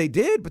 Yeah, they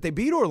did, but they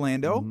beat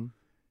Orlando. Mm-hmm.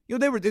 You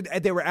know,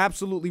 they were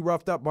absolutely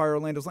roughed up by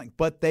Orlando's length,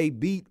 but they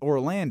beat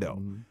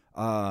Orlando.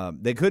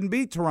 Mm-hmm. They couldn't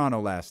beat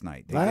Toronto last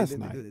night. Last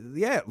night.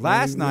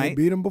 They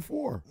beat them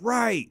before.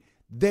 Right.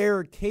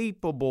 They're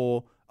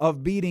capable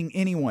of beating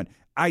anyone.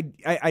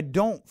 I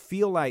don't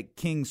feel like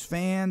Kings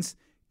fans,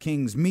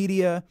 Kings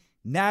media,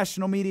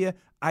 national media,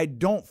 I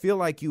don't feel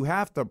like you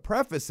have to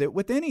preface it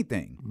with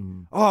anything.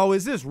 Mm. Oh,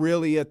 is this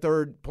really a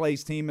third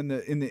place team in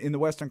the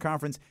Western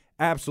Conference?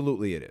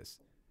 Absolutely it is.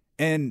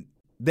 And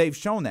they've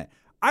shown that.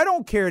 I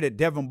don't care that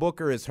Devin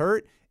Booker is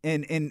hurt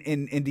and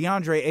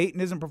DeAndre Ayton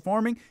isn't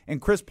performing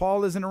and Chris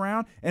Paul isn't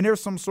around and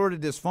there's some sort of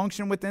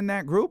dysfunction within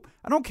that group.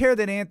 I don't care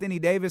that Anthony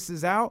Davis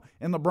is out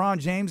and LeBron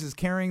James is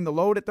carrying the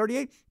load at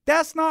 38.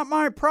 That's not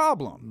my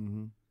problem.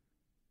 Mm-hmm.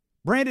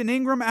 Brandon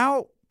Ingram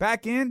out,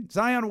 back in.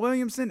 Zion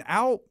Williamson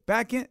out,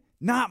 back in.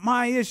 Not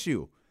my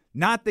issue.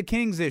 Not the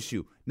Kings'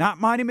 issue. Not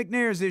Monty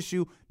McNair's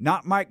issue.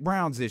 Not Mike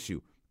Brown's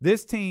issue.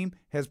 This team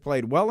has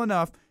played well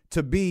enough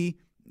to be,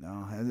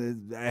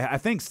 I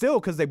think still,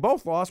 because they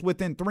both lost,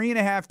 within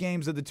 3.5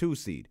 games of the 2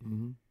 seed.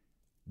 Mm-hmm.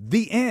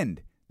 The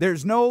end.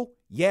 There's no,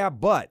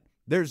 but.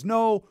 There's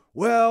no,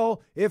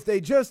 well, if they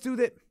just do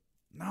that.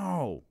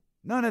 No,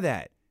 none of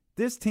that.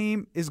 This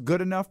team is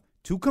good enough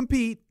to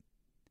compete,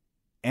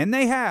 and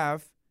they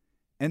have,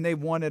 and they've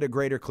won at a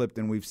greater clip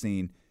than we've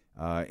seen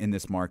in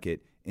this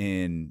market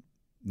in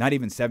not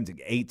even 17,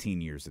 18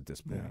 years at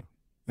this point.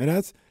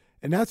 Yeah.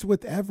 And that's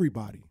with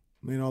everybody.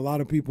 You know, a lot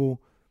of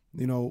people,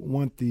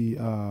 want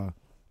the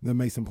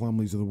Mason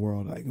Plumlees of the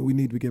world. Like, we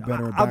need to get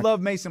better. I love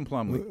Mason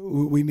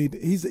Plumlee. We need.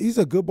 He's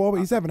a good ball, but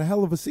he's having a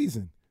hell of a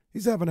season.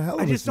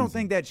 I just don't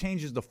think that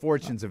changes the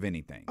fortunes of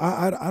anything.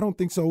 I don't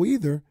think so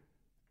either,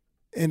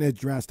 in a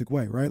drastic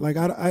way, right? Like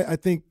I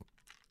think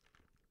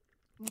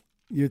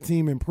your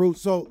team improved.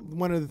 So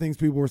one of the things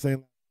people were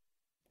saying,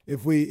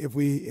 if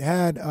we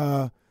had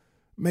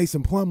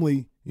Mason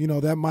Plumlee,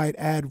 that might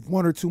add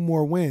 1 or 2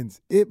 more wins.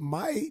 It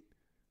might,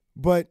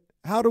 but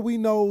how do we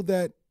know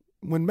that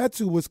when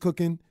Metu was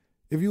cooking,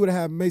 if you would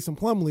have had Mason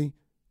Plumlee,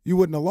 you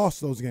wouldn't have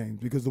lost those games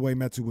because the way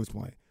Metu was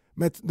playing.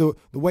 The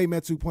way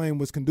Metu playing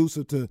was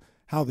conducive to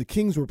how the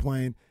Kings were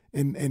playing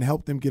and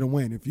helped them get a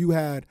win. If you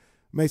had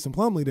Mason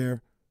Plumlee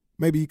there,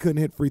 maybe he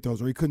couldn't hit free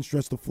throws or he couldn't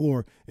stretch the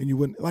floor and you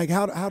wouldn't. Like,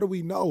 how do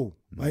we know?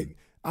 Mm-hmm. Like,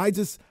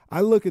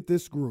 I look at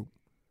this group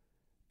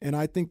and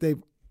I think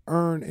they've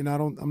earned, and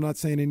I'm not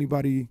saying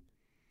anybody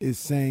is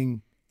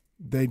saying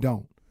they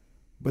don't,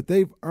 but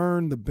they've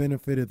earned the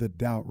benefit of the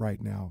doubt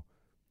right now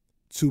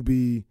to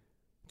be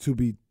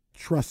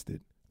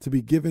trusted, to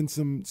be given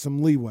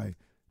some leeway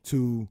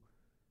to,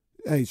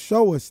 hey,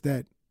 show us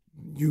that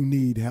you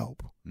need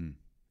help. Mm.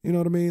 You know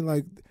what I mean?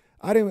 Like,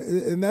 I didn't,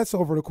 and that's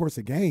over the course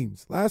of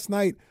games. Last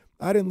night,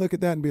 I didn't look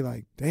at that and be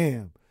like,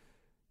 damn,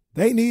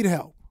 they need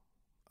help.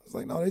 I was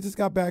like, no, they just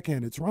got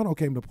backhanded. Toronto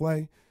came to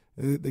play.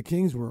 The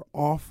Kings were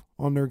off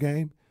on their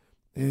game,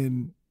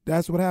 and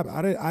that's what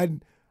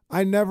happened.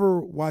 I never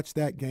watched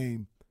that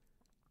game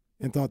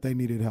and thought they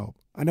needed help.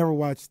 I never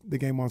watched the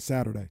game on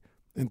Saturday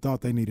and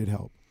thought they needed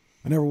help.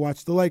 I never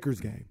watched the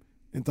Lakers game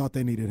and thought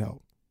they needed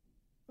help.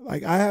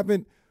 Like, I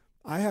haven't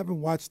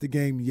watched the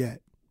game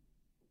yet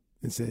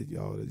and said,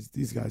 yo,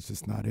 these guys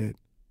just not it.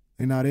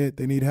 They're not it.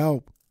 They need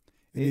help.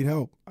 They need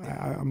help.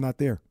 I'm not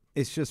there.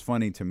 It's just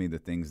funny to me the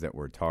things that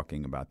we're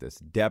talking about. This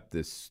depth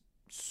is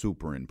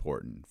super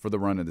important for the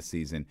run of the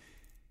season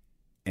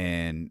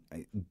and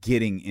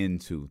getting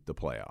into the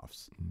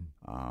playoffs.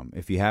 Mm-hmm.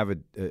 If you have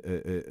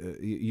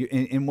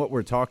in what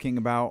we're talking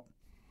about,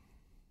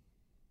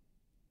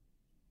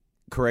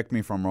 correct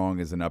me if I'm wrong,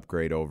 is an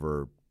upgrade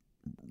over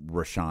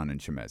Rashawn and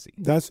Chimezie.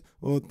 That's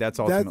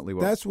ultimately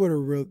that's what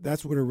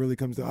it really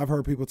comes to. I've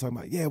heard people talking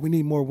about, we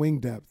need more wing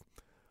depth.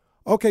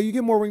 Okay, you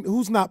get more wing.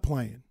 Who's not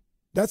playing?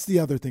 That's the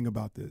other thing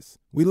about this.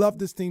 We love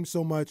this team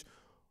so much,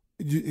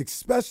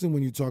 especially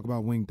when you talk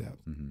about wing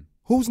depth. Mm-hmm.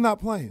 Who's not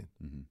playing?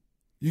 Mm-hmm.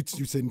 You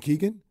sitting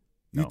Keegan?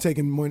 You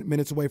taking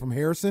minutes away from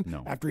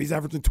Harrison after he's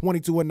averaging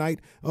 22 a night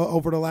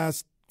over the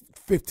last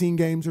 15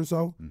 games or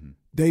so? Mm-hmm.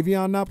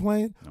 Davion not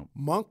playing? Nope.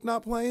 Monk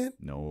not playing?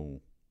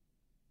 No.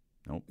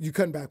 Nope. You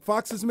cutting back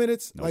Fox's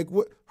minutes? Nope. Like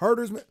what?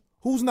 Herder's minutes?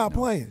 Who's not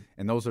playing?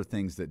 And those are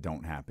things that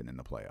don't happen in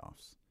the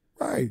playoffs.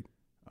 Right.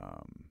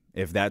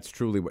 If that's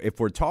truly,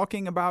 if we're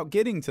talking about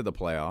getting to the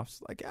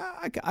playoffs, like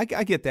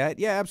I get that.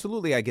 Yeah,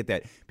 absolutely, I get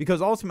that.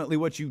 Because ultimately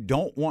what you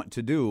don't want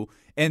to do,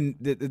 and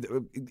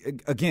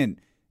again,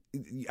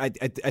 I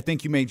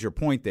think you made your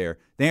point there.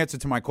 The answer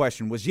to my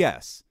question was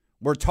yes.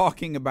 We're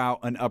talking about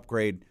an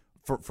upgrade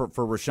for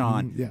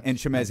Rashawn and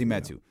Chimezie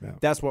Metu. Yeah.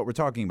 That's what we're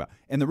talking about.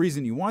 And the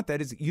reason you want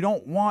that is you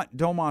don't want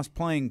Domas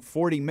playing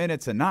 40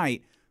 minutes a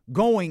night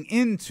going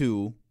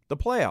into the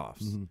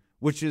playoffs,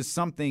 which is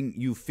something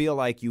you feel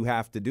like you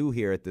have to do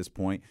here at this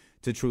point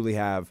to truly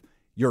have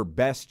your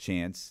best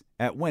chance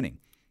at winning.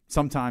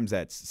 Sometimes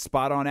that's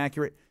spot on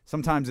accurate.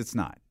 Sometimes it's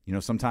not.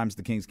 Sometimes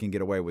the Kings can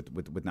get away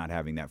with not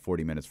having that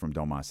 40 minutes from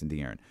Domas and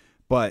De'Aaron,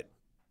 but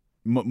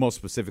most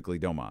specifically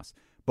Domas.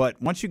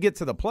 But once you get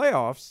to the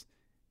playoffs,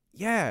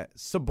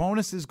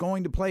 Sabonis is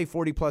going to play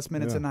 40-plus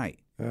minutes a night.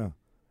 Yeah.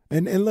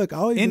 And look,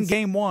 in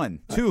game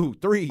 1, 2,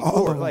 3,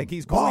 4, like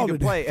he's going to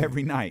play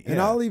every night.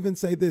 And I'll even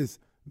say this,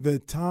 the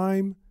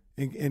time,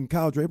 and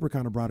Kyle Draper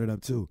kind of brought it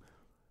up too,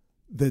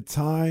 the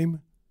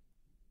time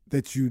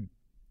that you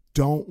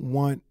don't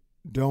want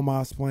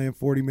Domas playing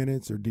 40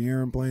 minutes or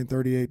De'Aaron playing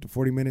 38 to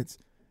 40 minutes,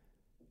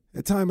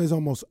 that time is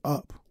almost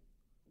up.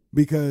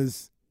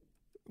 Because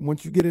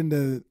once you get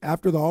into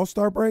after the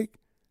All-Star break,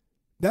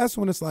 that's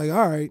when it's like,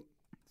 all right,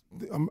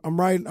 I'm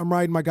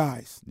riding my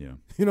guys. Yeah.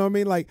 You know what I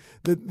mean? Like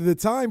the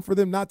time for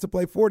them not to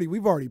play 40,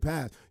 we've already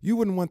passed. You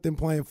wouldn't want them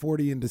playing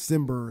 40 in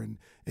December and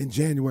in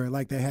January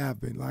like they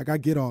have been. Like, I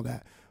get all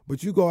that.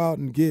 But you go out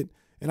and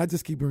I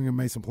just keep bringing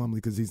Mason Plumlee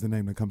because he's the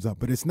name that comes up.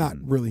 But it's not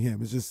really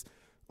him. It's just,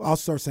 I'll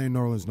start saying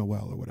Nerlens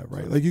Noel or whatever,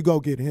 right? Like, you go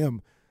get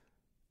him.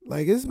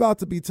 Like, it's about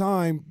to be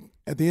time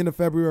at the end of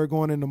February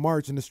going into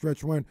March in the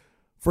stretch run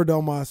for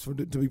Domas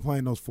to be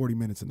playing those 40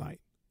 minutes a night.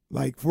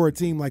 Like, for a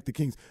team like the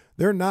Kings,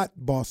 they're not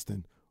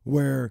Boston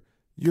where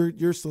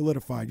you're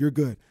solidified, you're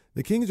good.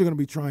 The Kings are going to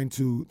be trying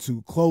to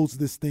close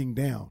this thing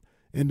down.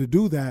 And to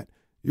do that,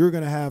 you're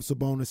going to have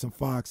Sabonis and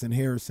Fox and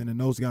Harrison and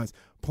those guys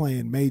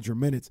playing major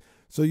minutes.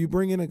 So you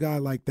bring in a guy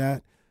like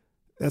that,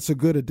 that's a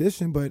good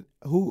addition, but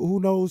who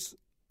knows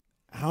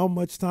how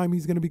much time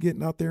he's going to be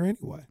getting out there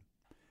anyway.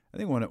 I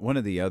think one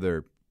of the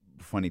other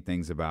funny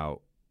things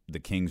about the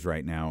Kings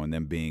right now and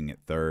them being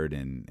at third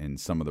and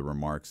some of the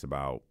remarks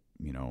about,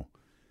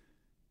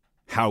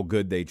 how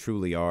good they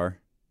truly are,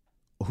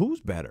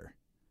 who's better?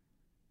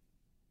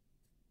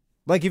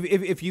 Like,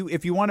 if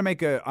you want to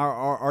make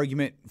our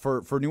argument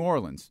for New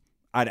Orleans,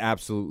 I'd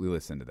absolutely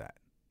listen to that.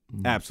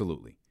 Mm-hmm.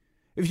 Absolutely.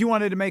 If you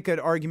wanted to make an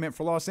argument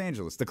for Los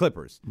Angeles, the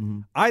Clippers,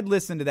 I'd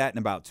listen to that in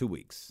about 2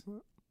 weeks.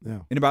 Yeah.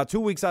 In about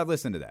 2 weeks, I'd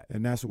listen to that.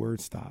 And that's where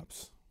it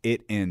stops.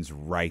 It ends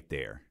right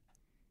there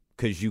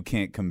because you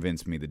can't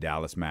convince me the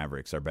Dallas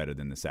Mavericks are better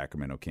than the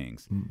Sacramento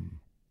Kings.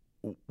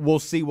 Mm-hmm. We'll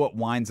see what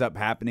winds up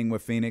happening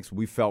with Phoenix.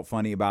 We felt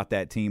funny about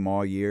that team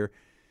all year.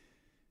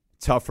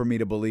 Tough for me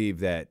to believe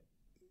that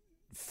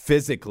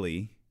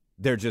physically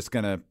they're just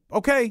going to,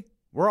 okay,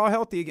 we're all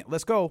healthy again.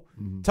 Let's go.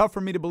 Mm-hmm. Tough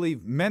for me to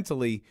believe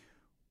mentally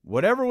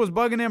whatever was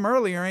bugging him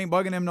earlier ain't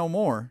bugging him no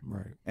more.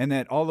 Right. And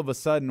that all of a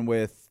sudden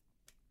with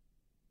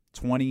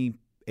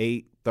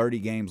 28, 30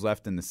 games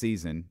left in the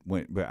season,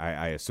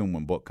 I assume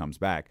when Book comes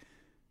back,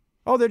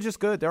 oh, they're just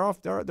good. They're off.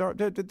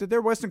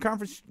 They're Western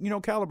Conference,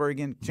 caliber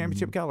again,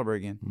 championship caliber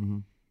again. Mm-hmm.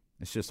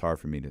 It's just hard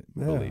for me to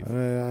believe.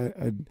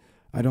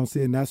 I don't see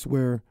it, and that's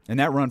where – and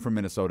that run from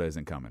Minnesota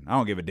isn't coming. I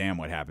don't give a damn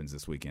what happens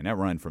this weekend. That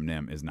run from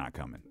them is not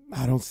coming.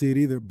 I don't see it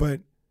either, but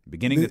 –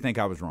 beginning to think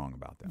I was wrong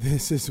about that.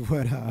 This is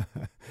what I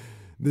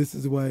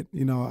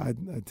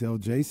tell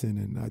Jason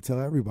and I tell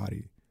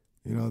everybody,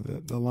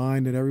 the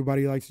line that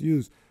everybody likes to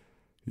use.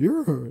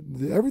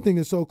 Everything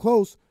is so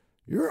close.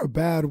 You're a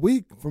bad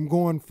week from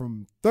going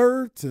from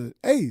 3rd to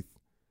 8th.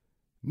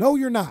 No,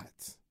 you're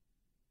not.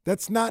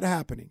 That's not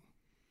happening.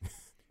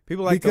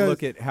 People like to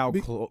look at how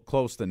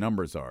close the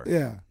numbers are.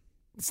 Yeah.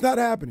 It's not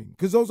happening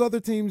because those other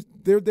teams,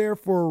 they're there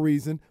for a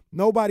reason.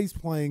 Nobody's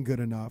playing good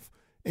enough.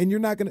 And you're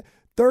not going to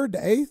 – 3rd to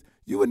 8th,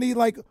 you would need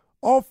like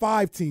all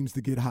 5 teams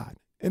to get hot.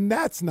 And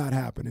that's not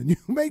happening. You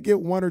may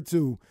get 1 or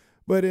 2,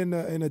 but in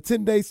a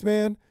 10-day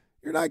span,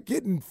 you're not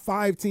getting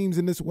 5 teams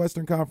in this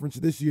Western Conference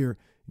this year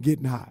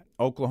getting hot.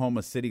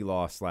 Oklahoma City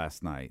lost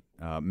last night.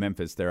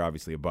 Memphis, they're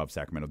obviously above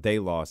Sacramento. They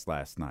lost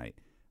last night.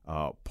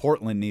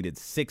 Portland needed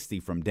 60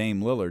 from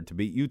Dame Lillard to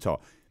beat Utah.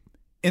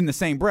 In the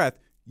same breath,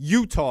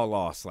 Utah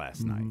lost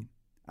last night.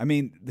 I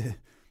mean,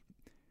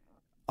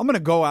 I'm going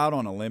to go out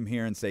on a limb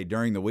here and say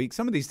during the week,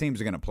 some of these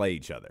teams are going to play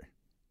each other.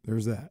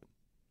 There's that.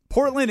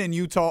 Portland and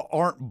Utah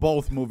aren't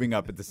both moving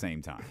up at the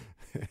same time.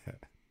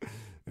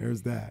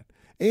 There's that.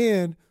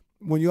 And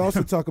when you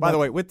also talk about – by the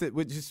way, with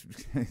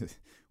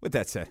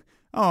that said,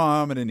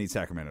 I'm going to need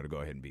Sacramento to go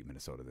ahead and beat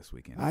Minnesota this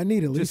weekend. I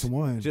need at least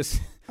one.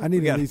 I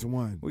need at least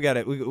one. We got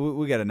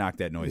to knock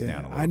that noise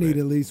down a little bit. I need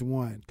at least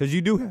one. Because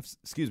you do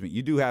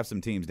have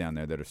some teams down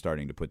there that are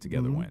starting to put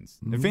together wins.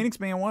 Mm-hmm. And Phoenix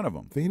being one of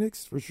them.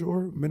 Phoenix, for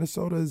sure.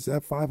 Minnesota is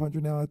at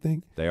 500 now, I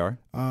think. They are.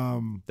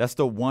 That's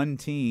the one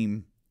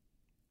team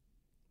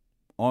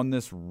on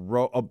this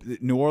row.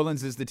 New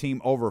Orleans is the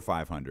team over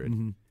 500.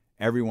 Mm-hmm.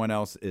 Everyone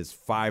else is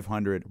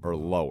 500 or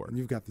lower. And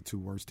you've got the 2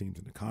 worst teams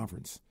in the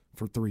conference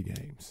for 3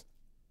 games.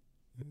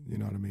 You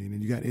know what I mean?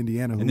 And you got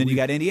Indiana. And then you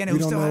got Indiana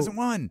who still hasn't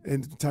won.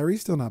 And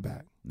Tyree's still not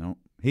back. No.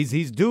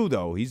 He's due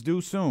though. He's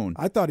due soon.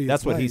 I thought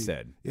That's played. what he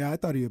said. Yeah, I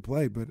thought he had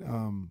played, but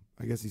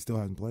I guess he still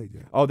hasn't played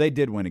yet. Oh, they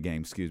did win a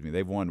game. Excuse me.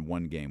 They've won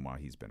one game while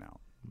he's been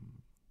out.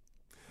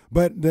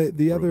 But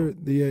the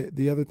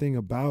other thing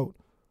about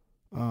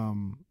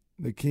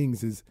the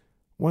Kings is,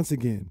 once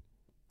again,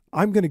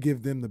 I'm going to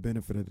give them the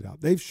benefit of the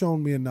doubt. They've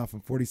shown me enough in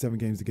 47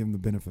 games to give them the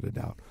benefit of the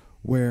doubt.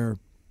 Where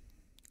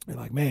they're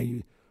like, man,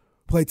 you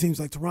play teams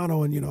like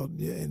Toronto and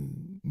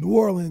and New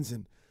Orleans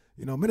and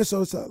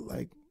Minnesota.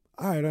 Like,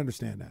 all right, I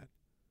understand that.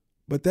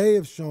 But they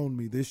have shown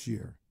me this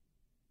year,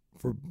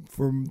 for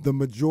the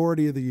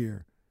majority of the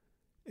year,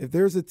 if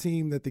there's a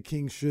team that the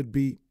Kings should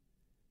beat,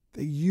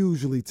 they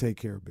usually take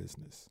care of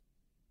business.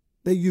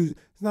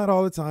 It's not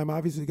all the time.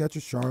 Obviously, you got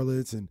your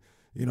Charlottes and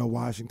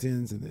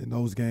Washingtons and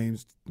those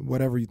games.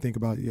 Whatever you think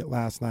about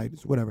last night,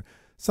 it's whatever.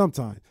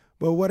 Sometimes.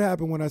 But what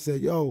happened when I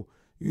said, "Yo,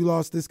 you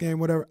lost this game,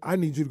 whatever. I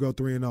need you to go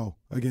 3-0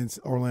 against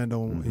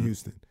Orlando and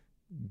Houston."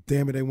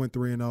 Damn it, they went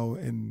 3-0,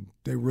 and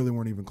they really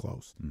weren't even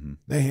close. Mm-hmm.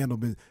 They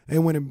handled business. They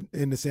went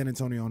into San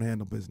Antonio and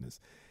handled business.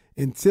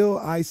 Until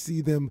I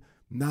see them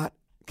not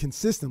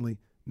consistently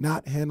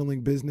not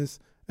handling business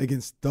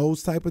against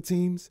those type of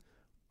teams,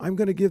 I'm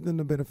going to give them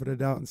the benefit of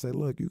the doubt and say,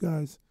 look, you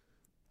guys,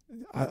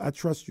 I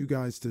trust you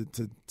guys to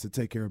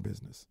take care of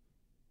business.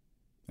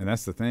 And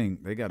that's the thing.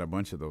 They got a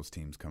bunch of those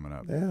teams coming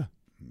up. Yeah.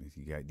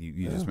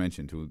 You just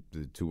mentioned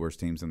the two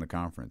worst teams in the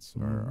conference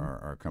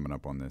are coming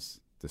up on this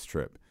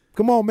trip.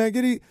 Come on, man,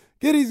 get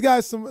these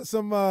guys some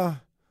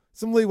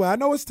leeway. I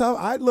know it's tough.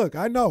 I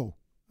know.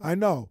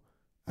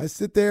 I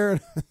sit there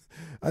and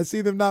I see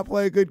them not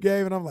play a good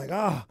game, and I'm like,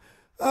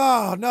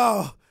 oh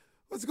no,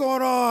 what's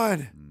going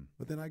on?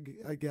 But then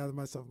I gather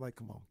myself like,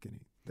 come on,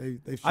 Kenny.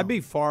 I'd be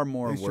far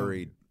more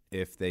worried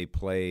if they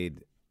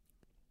played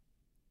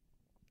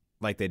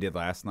like they did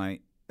last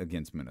night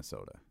against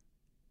Minnesota.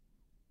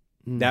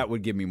 That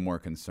would give me more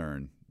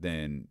concern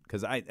than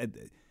because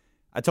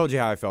I told you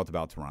how I felt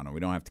about Toronto. We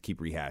don't have to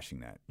keep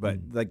rehashing that. But,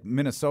 like,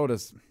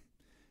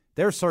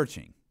 they're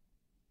searching.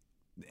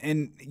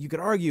 And you could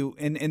argue,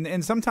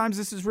 and sometimes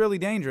this is really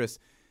dangerous.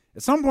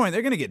 At some point,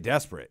 they're going to get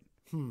desperate.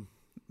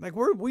 Like,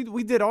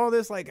 we did all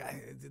this. Like,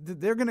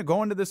 they're going to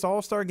go into this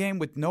All-Star game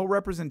with no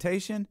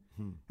representation.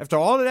 After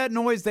all of that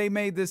noise they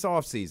made this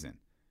offseason,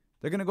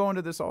 they're going to go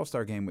into this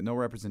All-Star game with no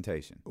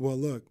representation. Well,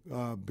 look,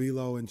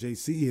 Belo and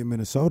JC in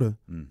Minnesota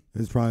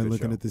is probably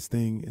looking at this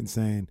thing and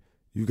saying,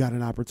 you got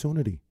an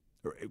opportunity.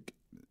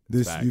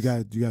 You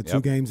got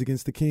 2 games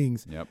against the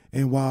Kings,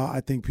 and while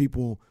I think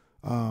people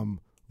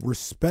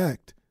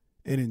respect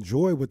and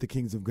enjoy what the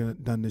Kings have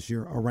done this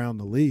year around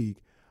the league,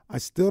 I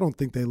still don't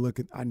think they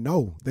look at. I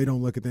know they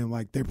don't look at them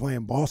like they're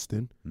playing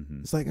Boston.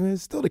 It's like, man,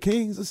 it's still the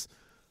Kings.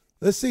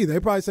 Let's see. They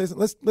probably say,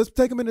 let's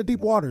take them into deep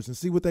waters and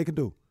see what they can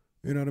do.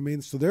 You know what I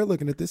mean? So they're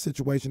looking at this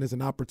situation as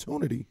an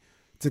opportunity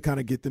to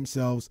kind of get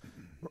themselves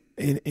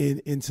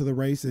into the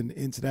race and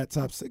into that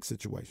top 6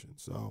 situation.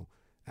 So.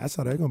 That's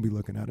how they're going to be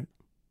looking at it.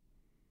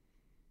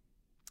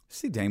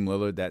 See Dame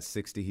Lillard, that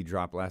 60 he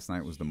dropped last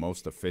night was the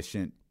most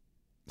efficient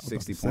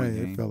 60-point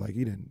game. It felt like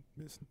he didn't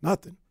miss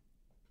nothing.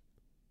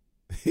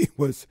 He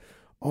was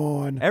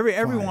on every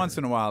fire. once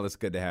in a while, it's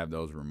good to have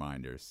those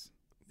reminders.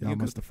 Y'all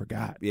must have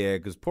forgot. Yeah,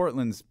 because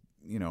Portland's,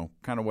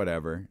 kind of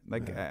whatever.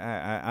 Like,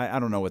 I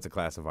don't know what to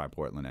classify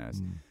Portland as.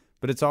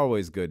 But it's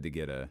always good to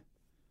get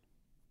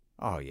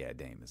oh yeah,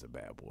 Dame is a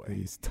bad boy.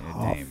 He's tough.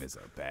 Yeah, Dame is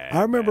a bad.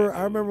 I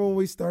remember when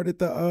we started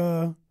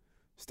the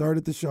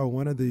show.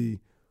 One of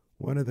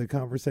the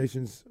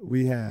conversations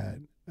we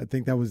had. I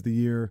think that was the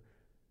year.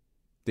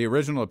 The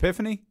original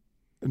Epiphany.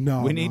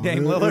 No, we need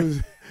Dame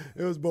Lillard.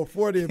 It was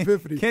before the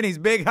Epiphany. Kenny's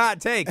big hot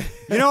take.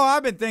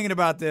 I've been thinking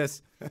about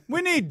this.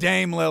 We need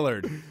Dame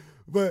Lillard.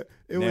 But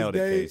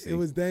it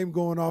was Dame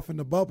going off in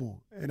the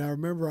bubble, and I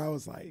remember I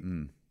was like,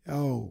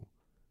 oh.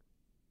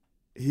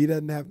 He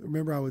doesn't have.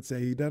 Remember, I would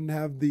say he doesn't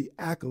have the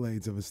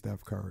accolades of a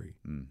Steph Curry,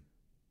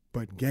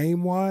 but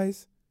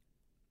game-wise,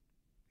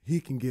 he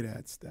can get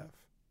at Steph.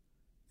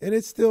 And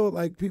it's still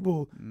like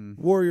people,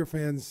 Warrior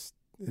fans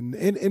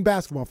and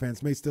basketball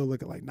fans may still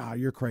look at like, nah,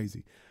 you're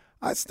crazy.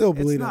 I still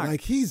believe that.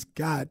 Like he's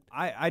got.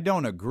 I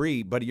don't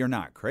agree, but you're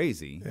not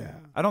crazy. Yeah.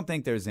 I don't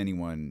think there's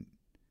anyone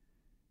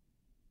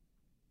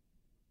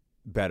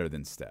better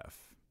than Steph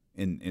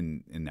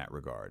in that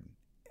regard.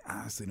 I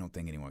honestly don't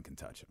think anyone can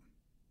touch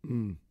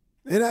him.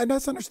 And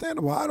that's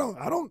understandable.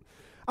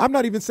 I'm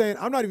not even saying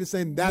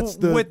that's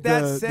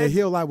the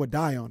hill I would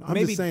die on. I'm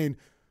just saying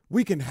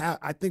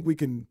I think we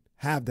can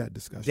have that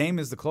discussion. Dame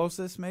is the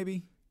closest,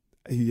 maybe?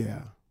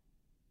 Yeah.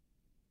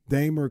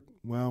 Dame or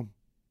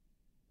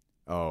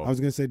I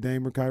was gonna say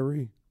Dame or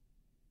Kyrie.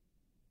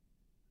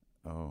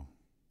 Oh.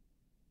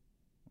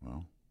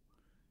 Well.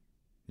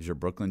 Is your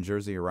Brooklyn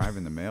jersey arrive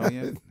in the mail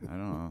yet? I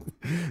don't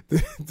know.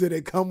 Did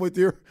it come with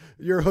your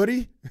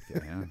hoodie?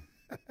 Yeah.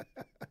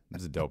 It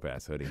was a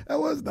dope-ass hoodie.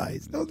 That was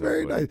nice. That was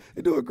very nice.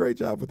 They do a great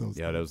job with those.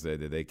 Yeah,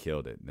 they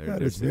killed it.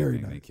 That is very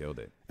nice. They killed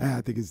it.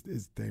 I think it's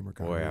Dame or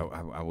Kyrie. Boy,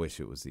 I wish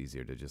it was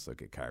easier to just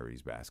look at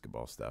Kyrie's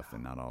basketball stuff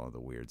and not all of the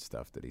weird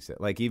stuff that he said.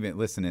 Like even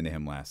listening to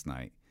him last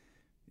night,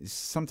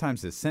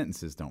 sometimes his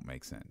sentences don't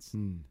make sense.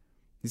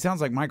 He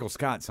sounds like Michael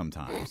Scott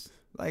sometimes.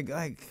 Like,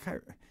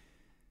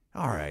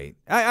 all right.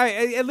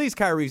 I at least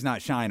Kyrie's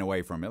not shying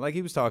away from it. Like,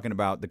 he was talking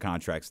about the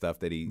contract stuff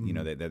that he,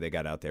 that they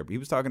got out there. But he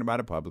was talking about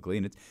it publicly,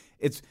 and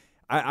it's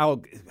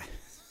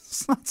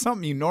not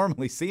something you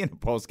normally see in a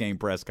post-game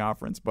press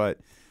conference, but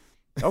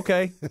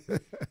okay.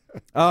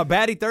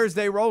 Batty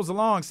Thursday rolls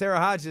along. Sarah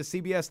Hodges,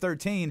 CBS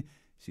 13.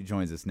 She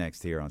joins us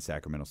next here on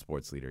Sacramento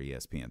Sports Leader,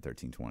 ESPN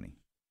 1320.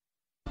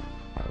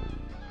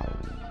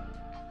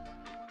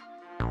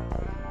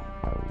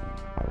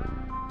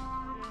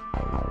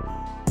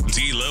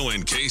 D'Lo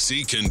and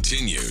KC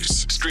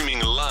continues. Streaming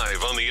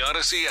live on the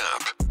Odyssey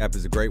app. App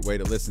is a great way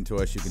to listen to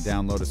us. You can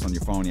download us on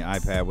your phone, your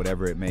iPad,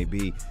 whatever it may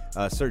be.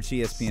 Search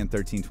ESPN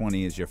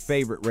 1320 as your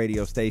favorite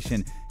radio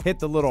station. Hit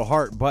the little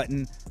heart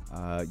button.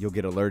 You'll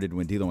get alerted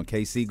when D'Lo and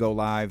KC go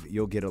live.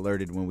 You'll get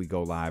alerted when we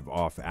go live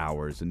off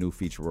hours. A new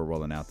feature we're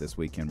rolling out this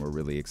weekend we're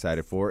really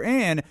excited for.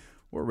 And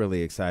we're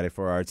really excited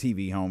for our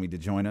TV homie to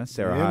join us,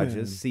 Sarah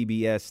Hodges,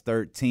 CBS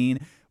 13.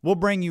 We'll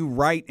bring you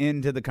right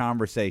into the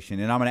conversation,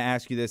 and I'm going to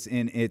ask you this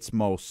in its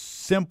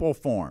most simple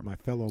form. My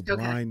fellow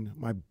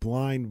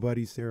blind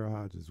buddy, Sarah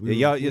Hodges.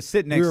 You're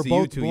sitting next to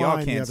you two.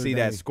 Y'all can't see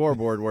that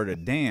scoreboard worth a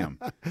damn.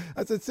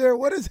 I said, Sarah,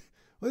 what is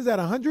that,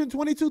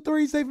 122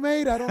 threes they've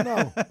made? I don't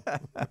know.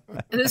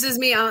 This is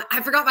me.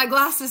 I forgot my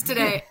glasses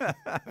today.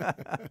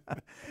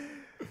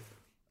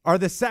 Are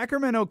the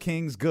Sacramento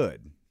Kings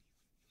good?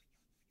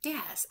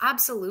 Yes,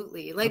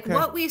 absolutely.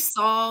 What we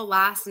saw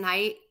last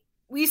night,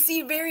 we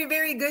see very,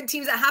 very good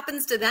teams. That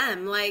happens to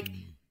them.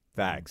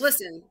 Facts.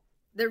 Listen,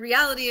 the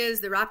reality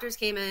is the Raptors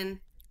came in,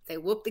 they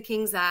whooped the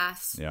Kings'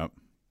 ass. Yep.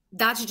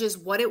 That's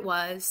just what it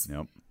was.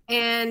 Yep.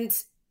 And,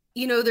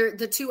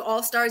 the two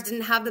All-Stars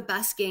didn't have the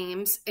best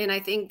games. And I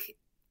think,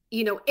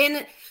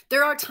 and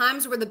there are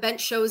times where the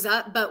bench shows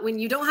up, but when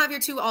you don't have your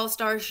two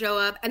All-Stars show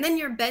up and then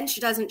your bench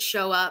doesn't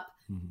show up,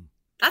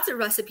 that's a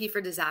recipe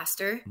for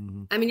disaster.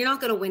 I mean, you're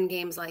not going to win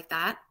games like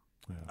that.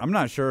 I'm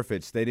not sure if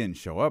they didn't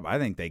show up. I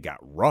think they got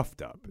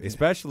roughed up,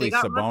 especially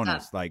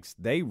Sabonis.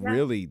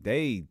 Really,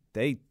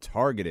 they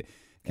targeted.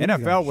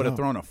 NFL would have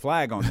thrown a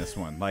flag on this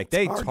one.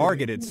 They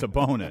targeted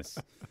Sabonis.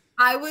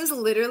 I was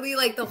literally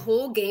the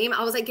whole game,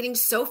 I was getting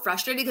so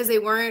frustrated because they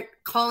weren't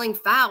calling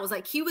fouls.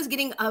 He was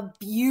getting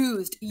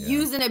abused,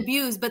 used and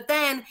abused. But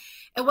then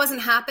it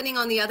wasn't happening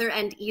on the other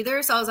end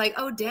either. So I was like,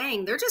 oh,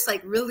 dang, they're just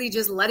really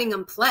just letting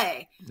them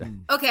play.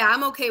 Okay,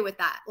 I'm okay with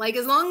that.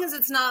 As long as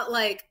it's not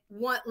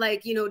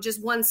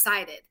just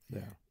one-sided.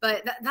 Yeah.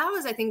 But that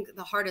was, I think,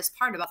 the hardest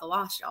part about the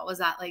loss, y'all, was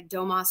that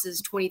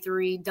Domas's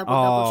 23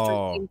 double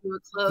streak came to a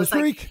close.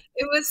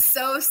 It was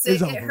so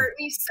sick. It hurt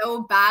me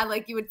so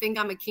bad. You would think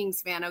I'm a Kings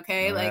fan,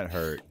 okay? That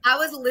hurt. I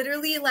was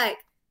literally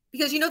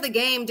because the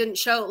game didn't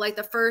show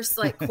the first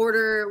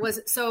quarter was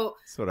so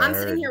I'm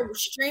sitting here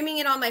streaming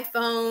it on my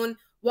phone,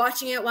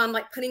 watching it while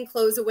I'm putting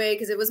clothes away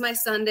because it was my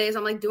Sunday,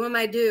 so I'm doing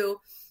my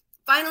due.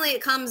 Finally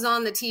it comes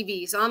on the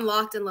TV, so I'm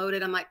locked and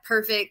loaded. I'm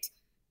perfect.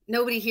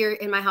 Nobody here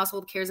in my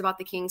household cares about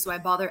the Kings, so I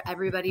bother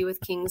everybody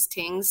with Kings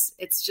tings.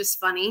 It's just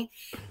funny.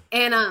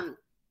 And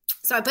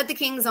so I put the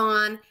Kings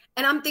on.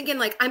 And I'm thinking,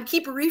 I'm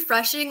keep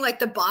refreshing,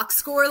 the box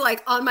score,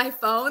 on my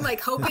phone,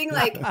 hoping,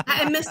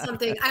 I missed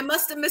something. I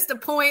must have missed a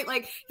point.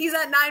 He's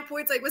at 9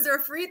 points. Was there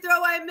a free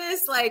throw I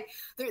missed?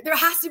 There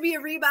has to be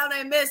a rebound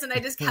I missed. And I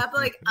just kept,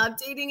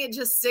 updating it,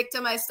 just sick to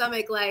my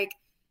stomach.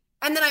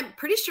 And then I'm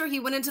pretty sure he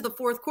went into the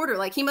fourth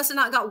quarter. He must have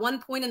not got 1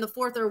 point in the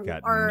fourth or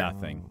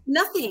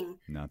nothing.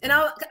 And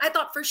I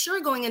thought for sure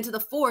going into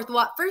the fourth, well,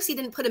 at first he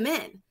didn't put him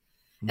in.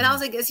 And I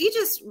was like, is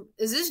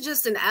this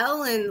just an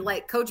L? And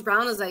Coach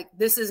Brown was like,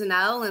 this is an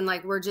L. And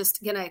we're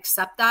just going to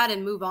accept that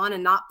and move on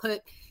and not put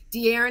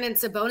De'Aaron and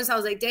Sabonis. I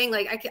was like, dang,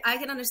 I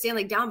can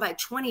understand down by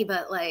 20,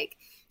 but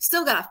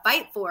still got to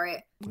fight for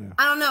it. Yeah.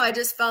 I don't know. I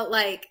just felt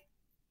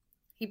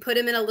he put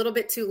him in a little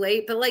bit too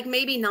late, but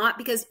maybe not,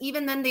 because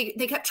even then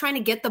they kept trying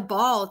to get the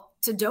ball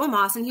to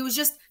Domas and he was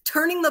just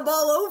turning the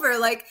ball over.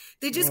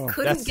 They just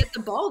couldn't get the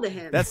ball to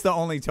him. That's the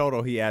only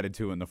total he added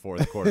to in the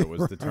fourth quarter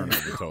was the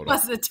turnover total.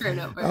 Was the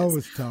turnover. That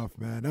was tough,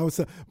 man. That was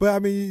tough. But I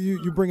mean,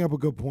 you bring up a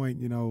good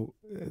point.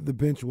 The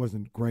bench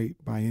wasn't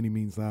great by any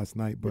means last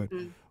night, but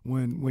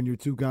when your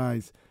two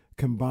guys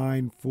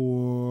combined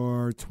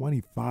for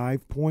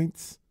 25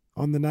 points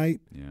on the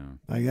night,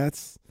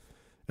 that's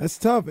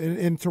tough.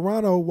 In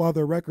Toronto, while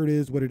their record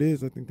is what it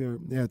is, I think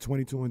they're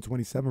 22 and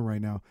 27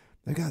 right now.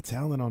 They got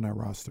talent on that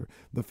roster.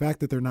 The fact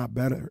that they're not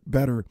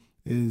better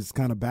is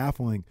kind of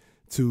baffling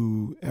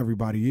to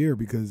everybody here,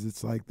 because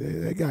it's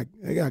they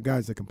got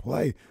guys that can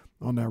play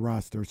on that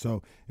roster.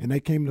 So, and they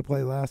came to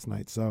play last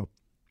night. So,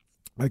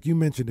 like you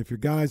mentioned, if your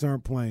guys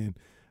aren't playing,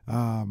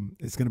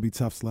 it's going to be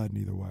tough sledding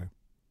either way.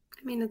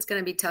 I mean, it's going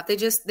to be tough.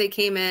 They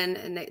came in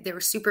and they were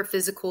super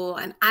physical,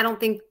 and I don't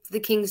think the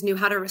Kings knew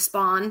how to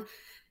respond,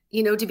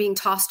 to being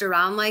tossed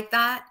around like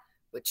that,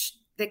 which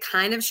they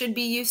kind of should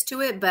be used to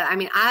it. But I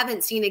mean, I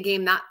haven't seen a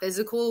game that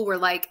physical where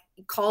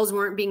calls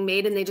weren't being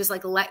made and they just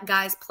let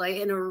guys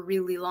play in a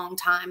really long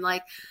time.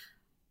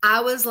 I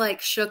was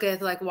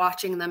shooketh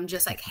watching them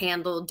just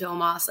handle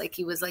Domas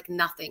he was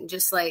nothing.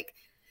 Just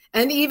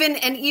And even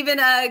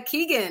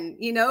Keegan,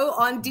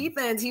 on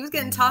defense, he was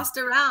getting tossed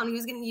around. He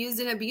was getting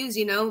used and abused,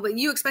 but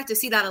you expect to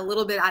see that a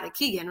little bit out of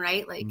Keegan,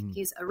 right? Like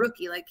he's a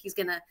rookie, like he's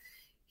going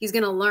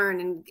to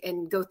learn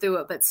and go through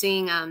it. But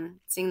seeing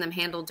them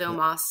handle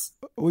Domas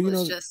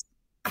was just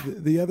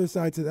the other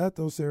side to that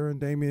though, Sarah and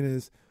Damian,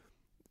 is,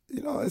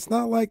 it's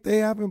not like they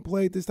haven't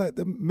played this type.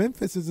 The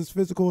Memphis is as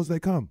physical as they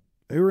come.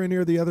 They were in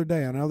here the other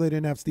day. I know they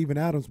didn't have Steven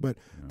Adams, but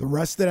the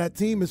rest of that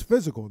team is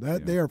physical.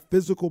 They are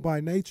physical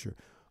by nature.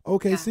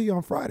 OKC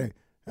on Friday,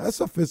 that's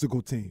a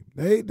physical team.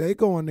 They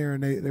go in there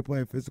and they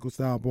play a physical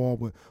style ball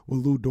with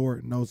Lou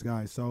Dort and those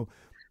guys. So,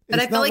 but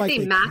I feel like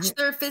they matched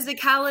their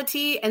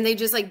physicality, and they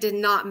just did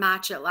not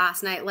match it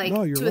last night.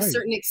 To a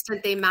certain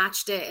extent, they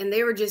matched it, and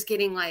they were just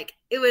getting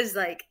it was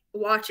like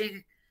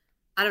watching,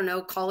 I don't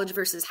know, college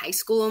versus high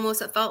school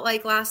almost. It felt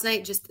like last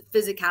night, just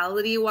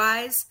physicality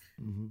wise,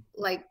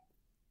 like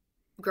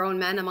grown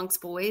men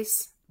amongst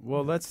boys.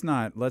 Well, let's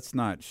not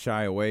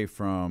shy away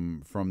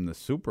from the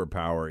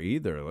superpower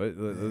either.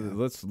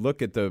 Let's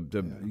look at the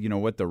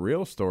what the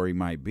real story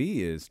might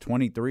be is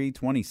 23,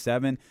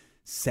 27,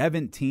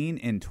 17,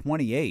 and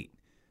 28.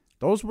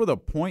 Those were the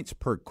points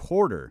per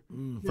quarter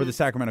for the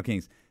Sacramento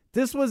Kings.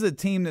 This was a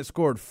team that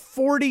scored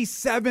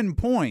 47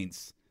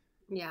 points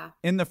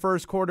in the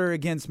first quarter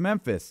against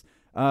Memphis.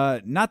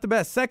 Not the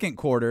best second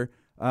quarter,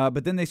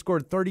 but then they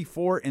scored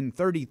 34 and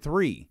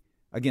 33.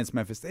 Against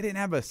Memphis. They didn't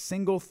have a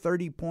single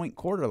 30-point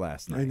quarter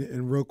last night.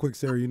 And real quick,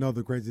 Sarah,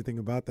 the crazy thing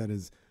about that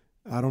is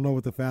I don't know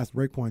what the fast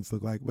break points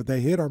look like, but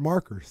they hit our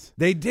markers.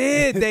 They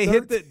did. They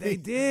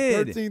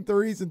did. 13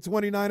 threes and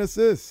 29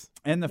 assists.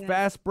 And the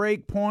fast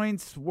break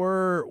points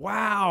were,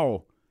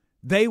 wow.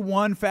 They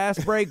won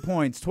fast break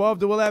points,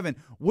 12-11.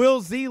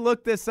 Will Z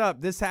look this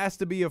up? This has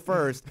to be a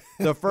first.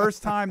 The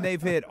first time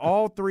they've hit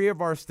all three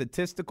of our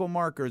statistical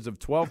markers of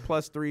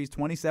 12-plus threes,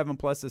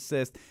 27-plus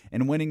assists,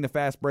 and winning the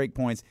fast break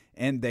points,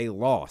 and they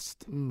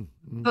lost.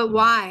 But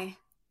why?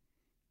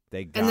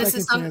 They got and this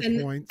is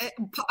something,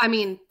 I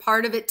mean,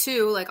 part of it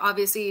too,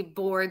 obviously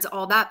boards,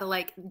 all that,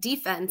 but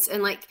defense.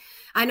 And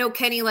I know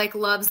Kenny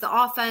loves the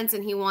offense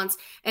and he wants,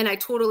 and I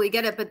totally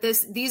get it. But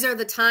these are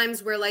the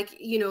times where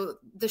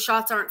the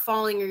shots aren't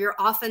falling or your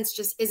offense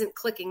just isn't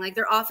clicking.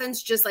 Their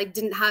offense just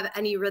didn't have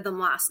any rhythm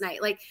last night.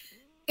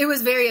 It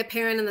was very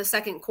apparent in the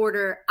second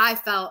quarter. I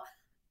felt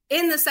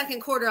in the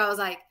second quarter, I was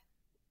like,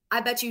 I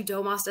bet you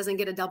Domas doesn't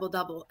get a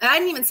double-double. And I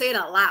didn't even say it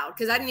out loud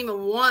because I didn't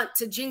even want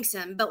to jinx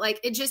him. But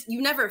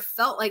you never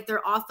felt like their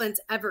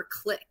offense ever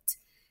clicked.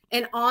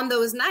 And on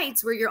those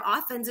nights where your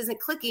offense isn't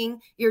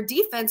clicking, your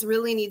defense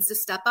really needs to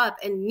step up,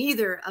 and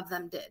neither of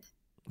them did.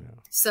 Yeah.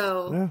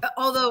 So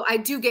although I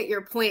do get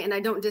your point and I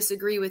don't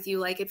disagree with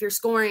you, if you're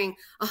scoring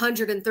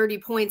 130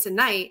 points a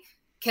night,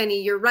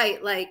 Kenny, you're right.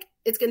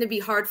 It's going to be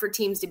hard for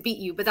teams to beat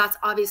you, but that's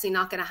obviously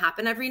not going to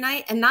happen every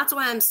night. And that's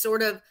why I'm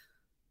sort of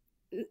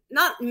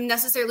not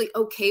necessarily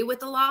okay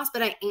with the loss,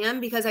 but I am,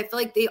 because I feel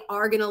like they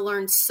are going to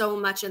learn so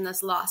much in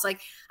this loss. I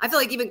feel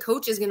like even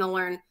coach is going to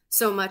learn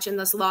so much in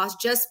this loss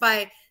just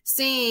by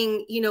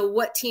seeing,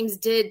 what teams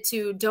did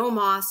to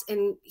Domas,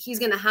 and he's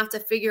going to have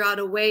to figure out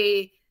a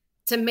way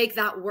to make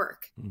that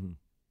work.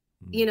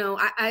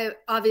 I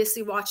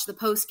obviously watched the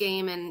post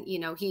game, and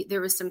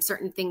there was some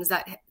certain things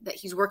that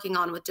he's working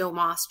on with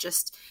Domas,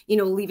 just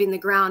leaving the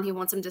ground. He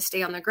wants him to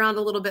stay on the ground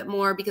a little bit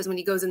more, because when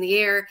he goes in the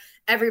air,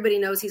 everybody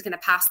knows he's going to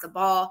pass the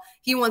ball.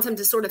 He wants him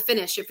to sort of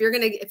finish. If you're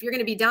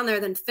gonna be down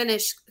there, then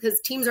finish, because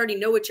teams already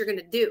know what you're going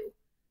to do.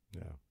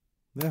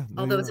 Yeah.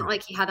 Although it's not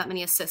like he had that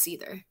many assists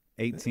either.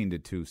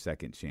 18-2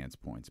 second chance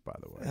points, by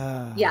the way.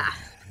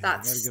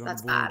 That's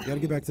bad. Got to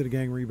get back to the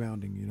gang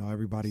rebounding.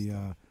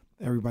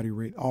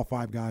 Everybody, all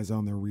five guys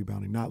on their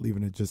rebounding, not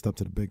leaving it just up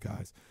to the big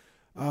guys.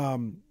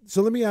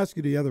 So let me ask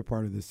you the other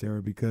part of this,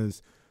 Sarah,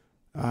 because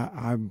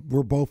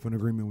we're both in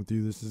agreement with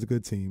you. This is a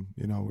good team.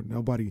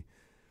 Nobody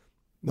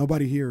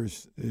here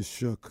is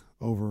shook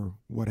over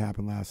what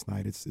happened last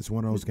night. It's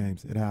one of those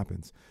games. It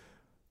happens.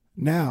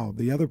 Now,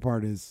 the other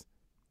part is,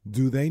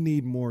 do they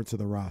need more to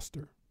the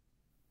roster?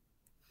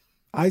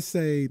 I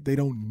say they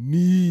don't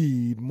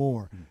need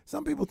more.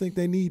 Some people think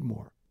they need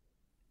more.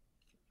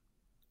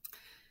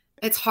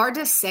 It's hard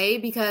to say,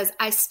 because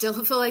I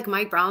still feel like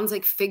Mike Brown's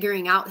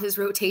figuring out his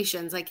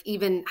rotations,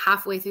 even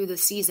halfway through the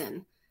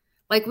season.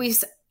 I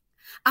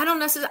don't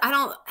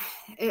know.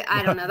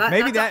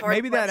 Maybe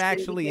that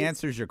actually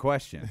answers your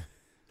question.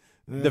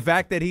 The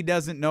fact that he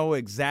doesn't know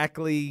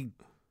exactly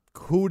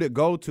who to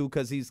go to,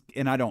 because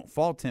and I don't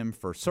fault him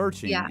for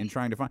searching and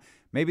trying to find.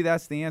 Maybe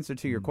that's the answer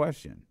to your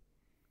question.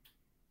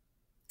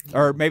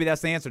 Or maybe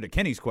that's the answer to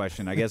Kenny's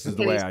question, I guess is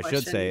the way I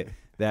should say it.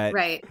 That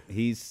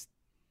he's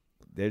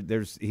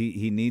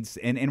he needs,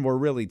 and we're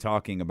really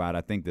talking about,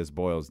 I think this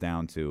boils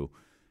down to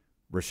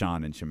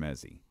Rashawn and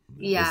Chimezie.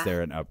 Yeah. Is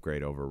there an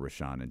upgrade over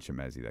Rashawn and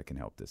Chimezie that can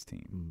help this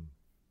team?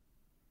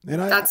 And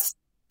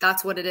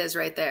that's what it is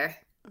right there.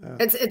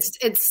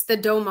 It's the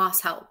Domas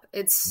help.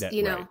 It's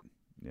right.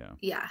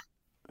 Yeah.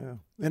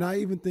 And I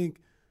even think,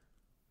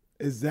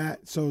 is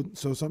that so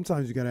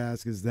sometimes you got to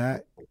ask, is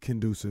that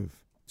conducive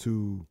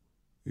to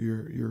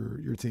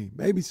your team?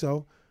 Maybe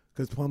so.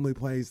 because Plumlee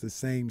plays the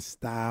same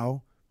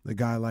style, a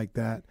guy like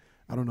that.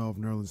 I don't know if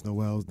Nerlens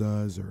Noel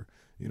does or,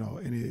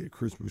 any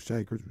Chris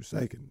Boucher. Chris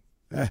Boucher can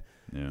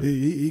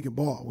he can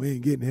ball. We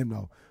ain't getting him,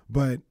 though.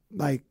 But,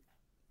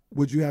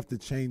 would you have to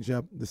change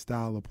up the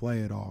style of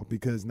play at all?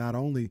 Because not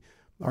only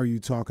are you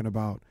talking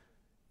about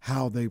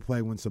how they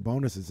play when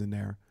Sabonis is in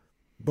there,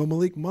 but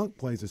Malik Monk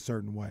plays a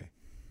certain way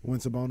when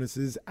Sabonis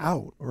is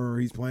out or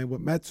he's playing with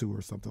Metu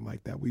or something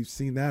like that. We've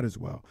seen that as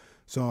well.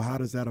 So how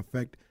does that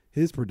affect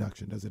his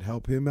production? Does it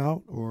help him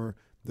out or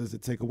does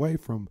it take away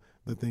from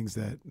the things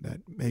that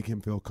make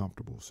him feel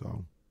comfortable?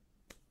 So,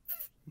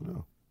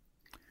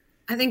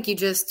 I think you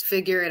just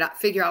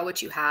figure out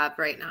what you have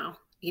right now.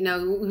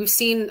 We've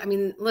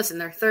seen, listen,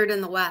 they're third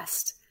in the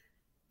West.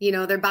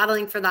 They're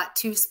battling for that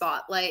 2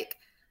 spot. I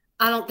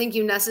don't think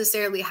you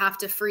necessarily have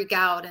to freak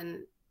out.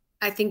 And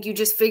I think you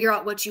just figure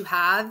out what you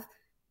have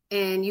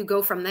and you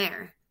go from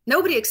there.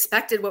 Nobody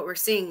expected what we're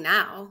seeing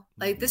now.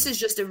 This is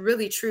just a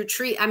really true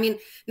treat.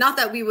 Not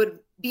that we would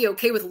be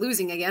okay with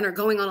losing again or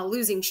going on a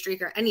losing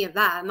streak or any of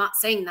that. I'm not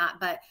saying that,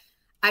 but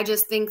I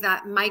just think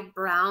that Mike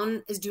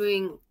Brown is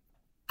doing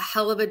a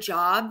hell of a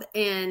job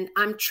and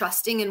I'm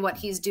trusting in what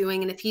he's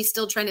doing. And if he's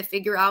still trying to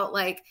figure out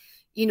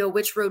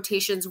which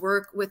rotations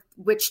work with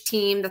which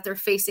team that they're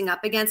facing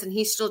up against, and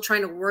he's still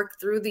trying to work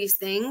through these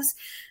things.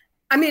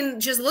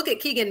 Just look at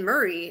Keegan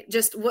Murray,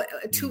 just what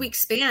a 2-week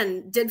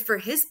span did for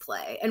his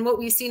play and what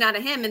we've seen out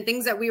of him and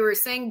things that we were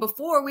saying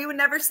before we would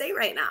never say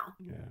right now.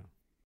 Yeah.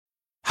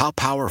 How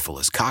powerful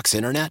is Cox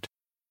Internet?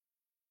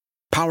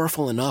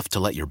 Powerful enough to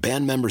let your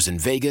band members in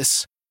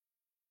Vegas,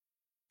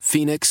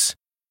 Phoenix,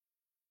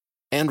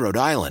 and Rhode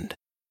Island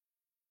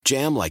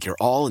jam like you're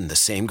all in the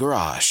same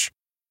garage.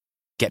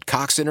 Get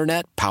Cox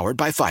Internet powered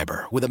by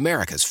fiber with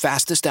America's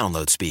fastest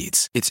download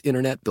speeds. It's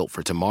internet built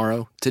for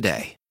tomorrow,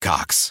 today.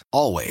 Cox,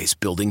 always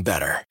building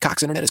better.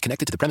 Cox Internet is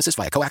connected to the premises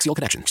via coaxial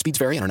connection. Speeds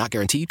vary and are not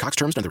guaranteed. Cox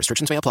terms and other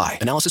restrictions may apply.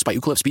 Analysis by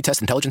Ookla Speed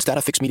Test Intelligence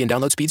Data. Fixed median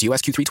download speeds.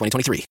 US Q3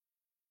 2023.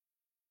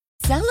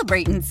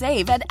 Celebrate and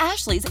save at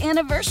Ashley's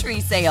Anniversary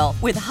Sale.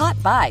 With Hot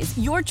Buys,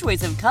 your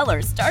choice of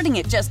colors starting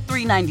at just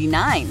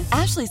 $3.99.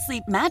 Ashley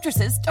Sleep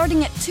mattresses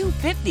starting at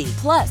 $2.50.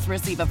 Plus,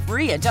 receive a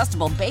free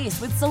adjustable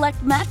base with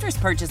select mattress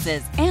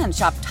purchases. And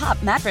shop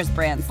top mattress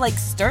brands like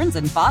Stearns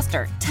 &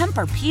 Foster,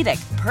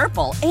 Tempur-Pedic,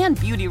 Purple, and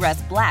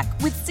Beautyrest Black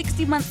with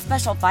 60-month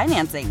special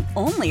financing.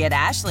 Only at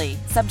Ashley.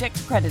 Subject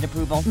to credit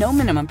approval. No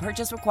minimum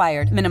purchase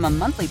required. Minimum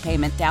monthly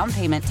payment, down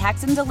payment,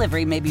 tax, and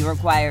delivery may be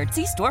required.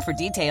 See store for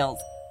details.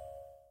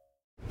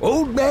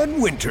 Old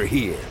Man Winter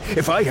here.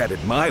 If I had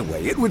it my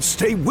way, it would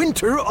stay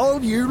winter all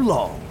year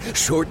long.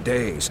 Short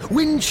days,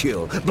 wind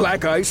chill,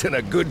 black ice, and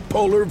a good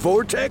polar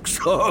vortex.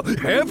 Oh,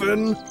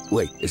 heaven.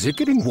 Wait, is it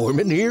getting warm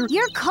in here?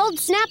 Your cold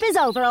snap is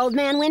over, Old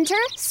Man Winter.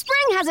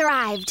 Spring has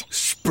arrived.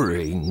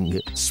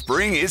 Spring.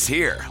 Spring is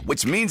here,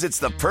 which means it's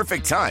the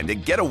perfect time to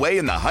get away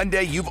in the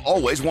Hyundai you've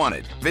always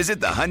wanted.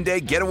 Visit the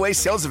Hyundai Getaway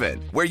Sales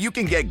Event, where you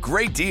can get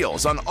great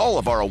deals on all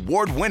of our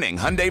award-winning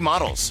Hyundai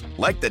models,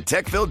 like the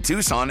tech-filled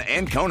Tucson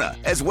and Kona,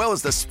 as well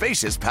as the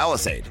spacious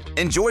Palisade.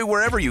 Enjoy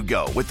wherever you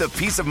go with the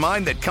peace of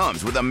mind that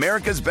comes with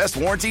America's best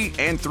warranty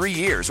and 3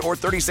 years or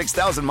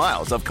 36,000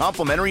 miles of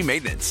complimentary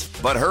maintenance.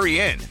 But hurry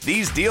in,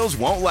 these deals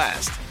won't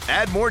last.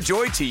 Add more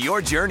joy to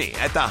your journey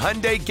at the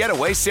Hyundai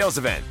Getaway Sales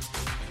Event.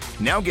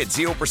 Now get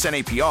 0%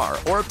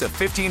 APR or up to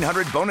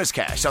 $1,500 bonus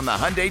cash on the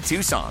Hyundai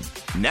Tucson.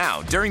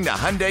 Now, during the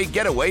Hyundai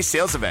Getaway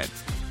Sales Event.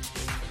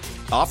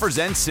 Offers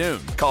end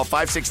soon. Call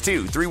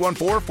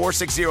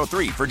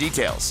 562-314-4603 for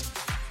details.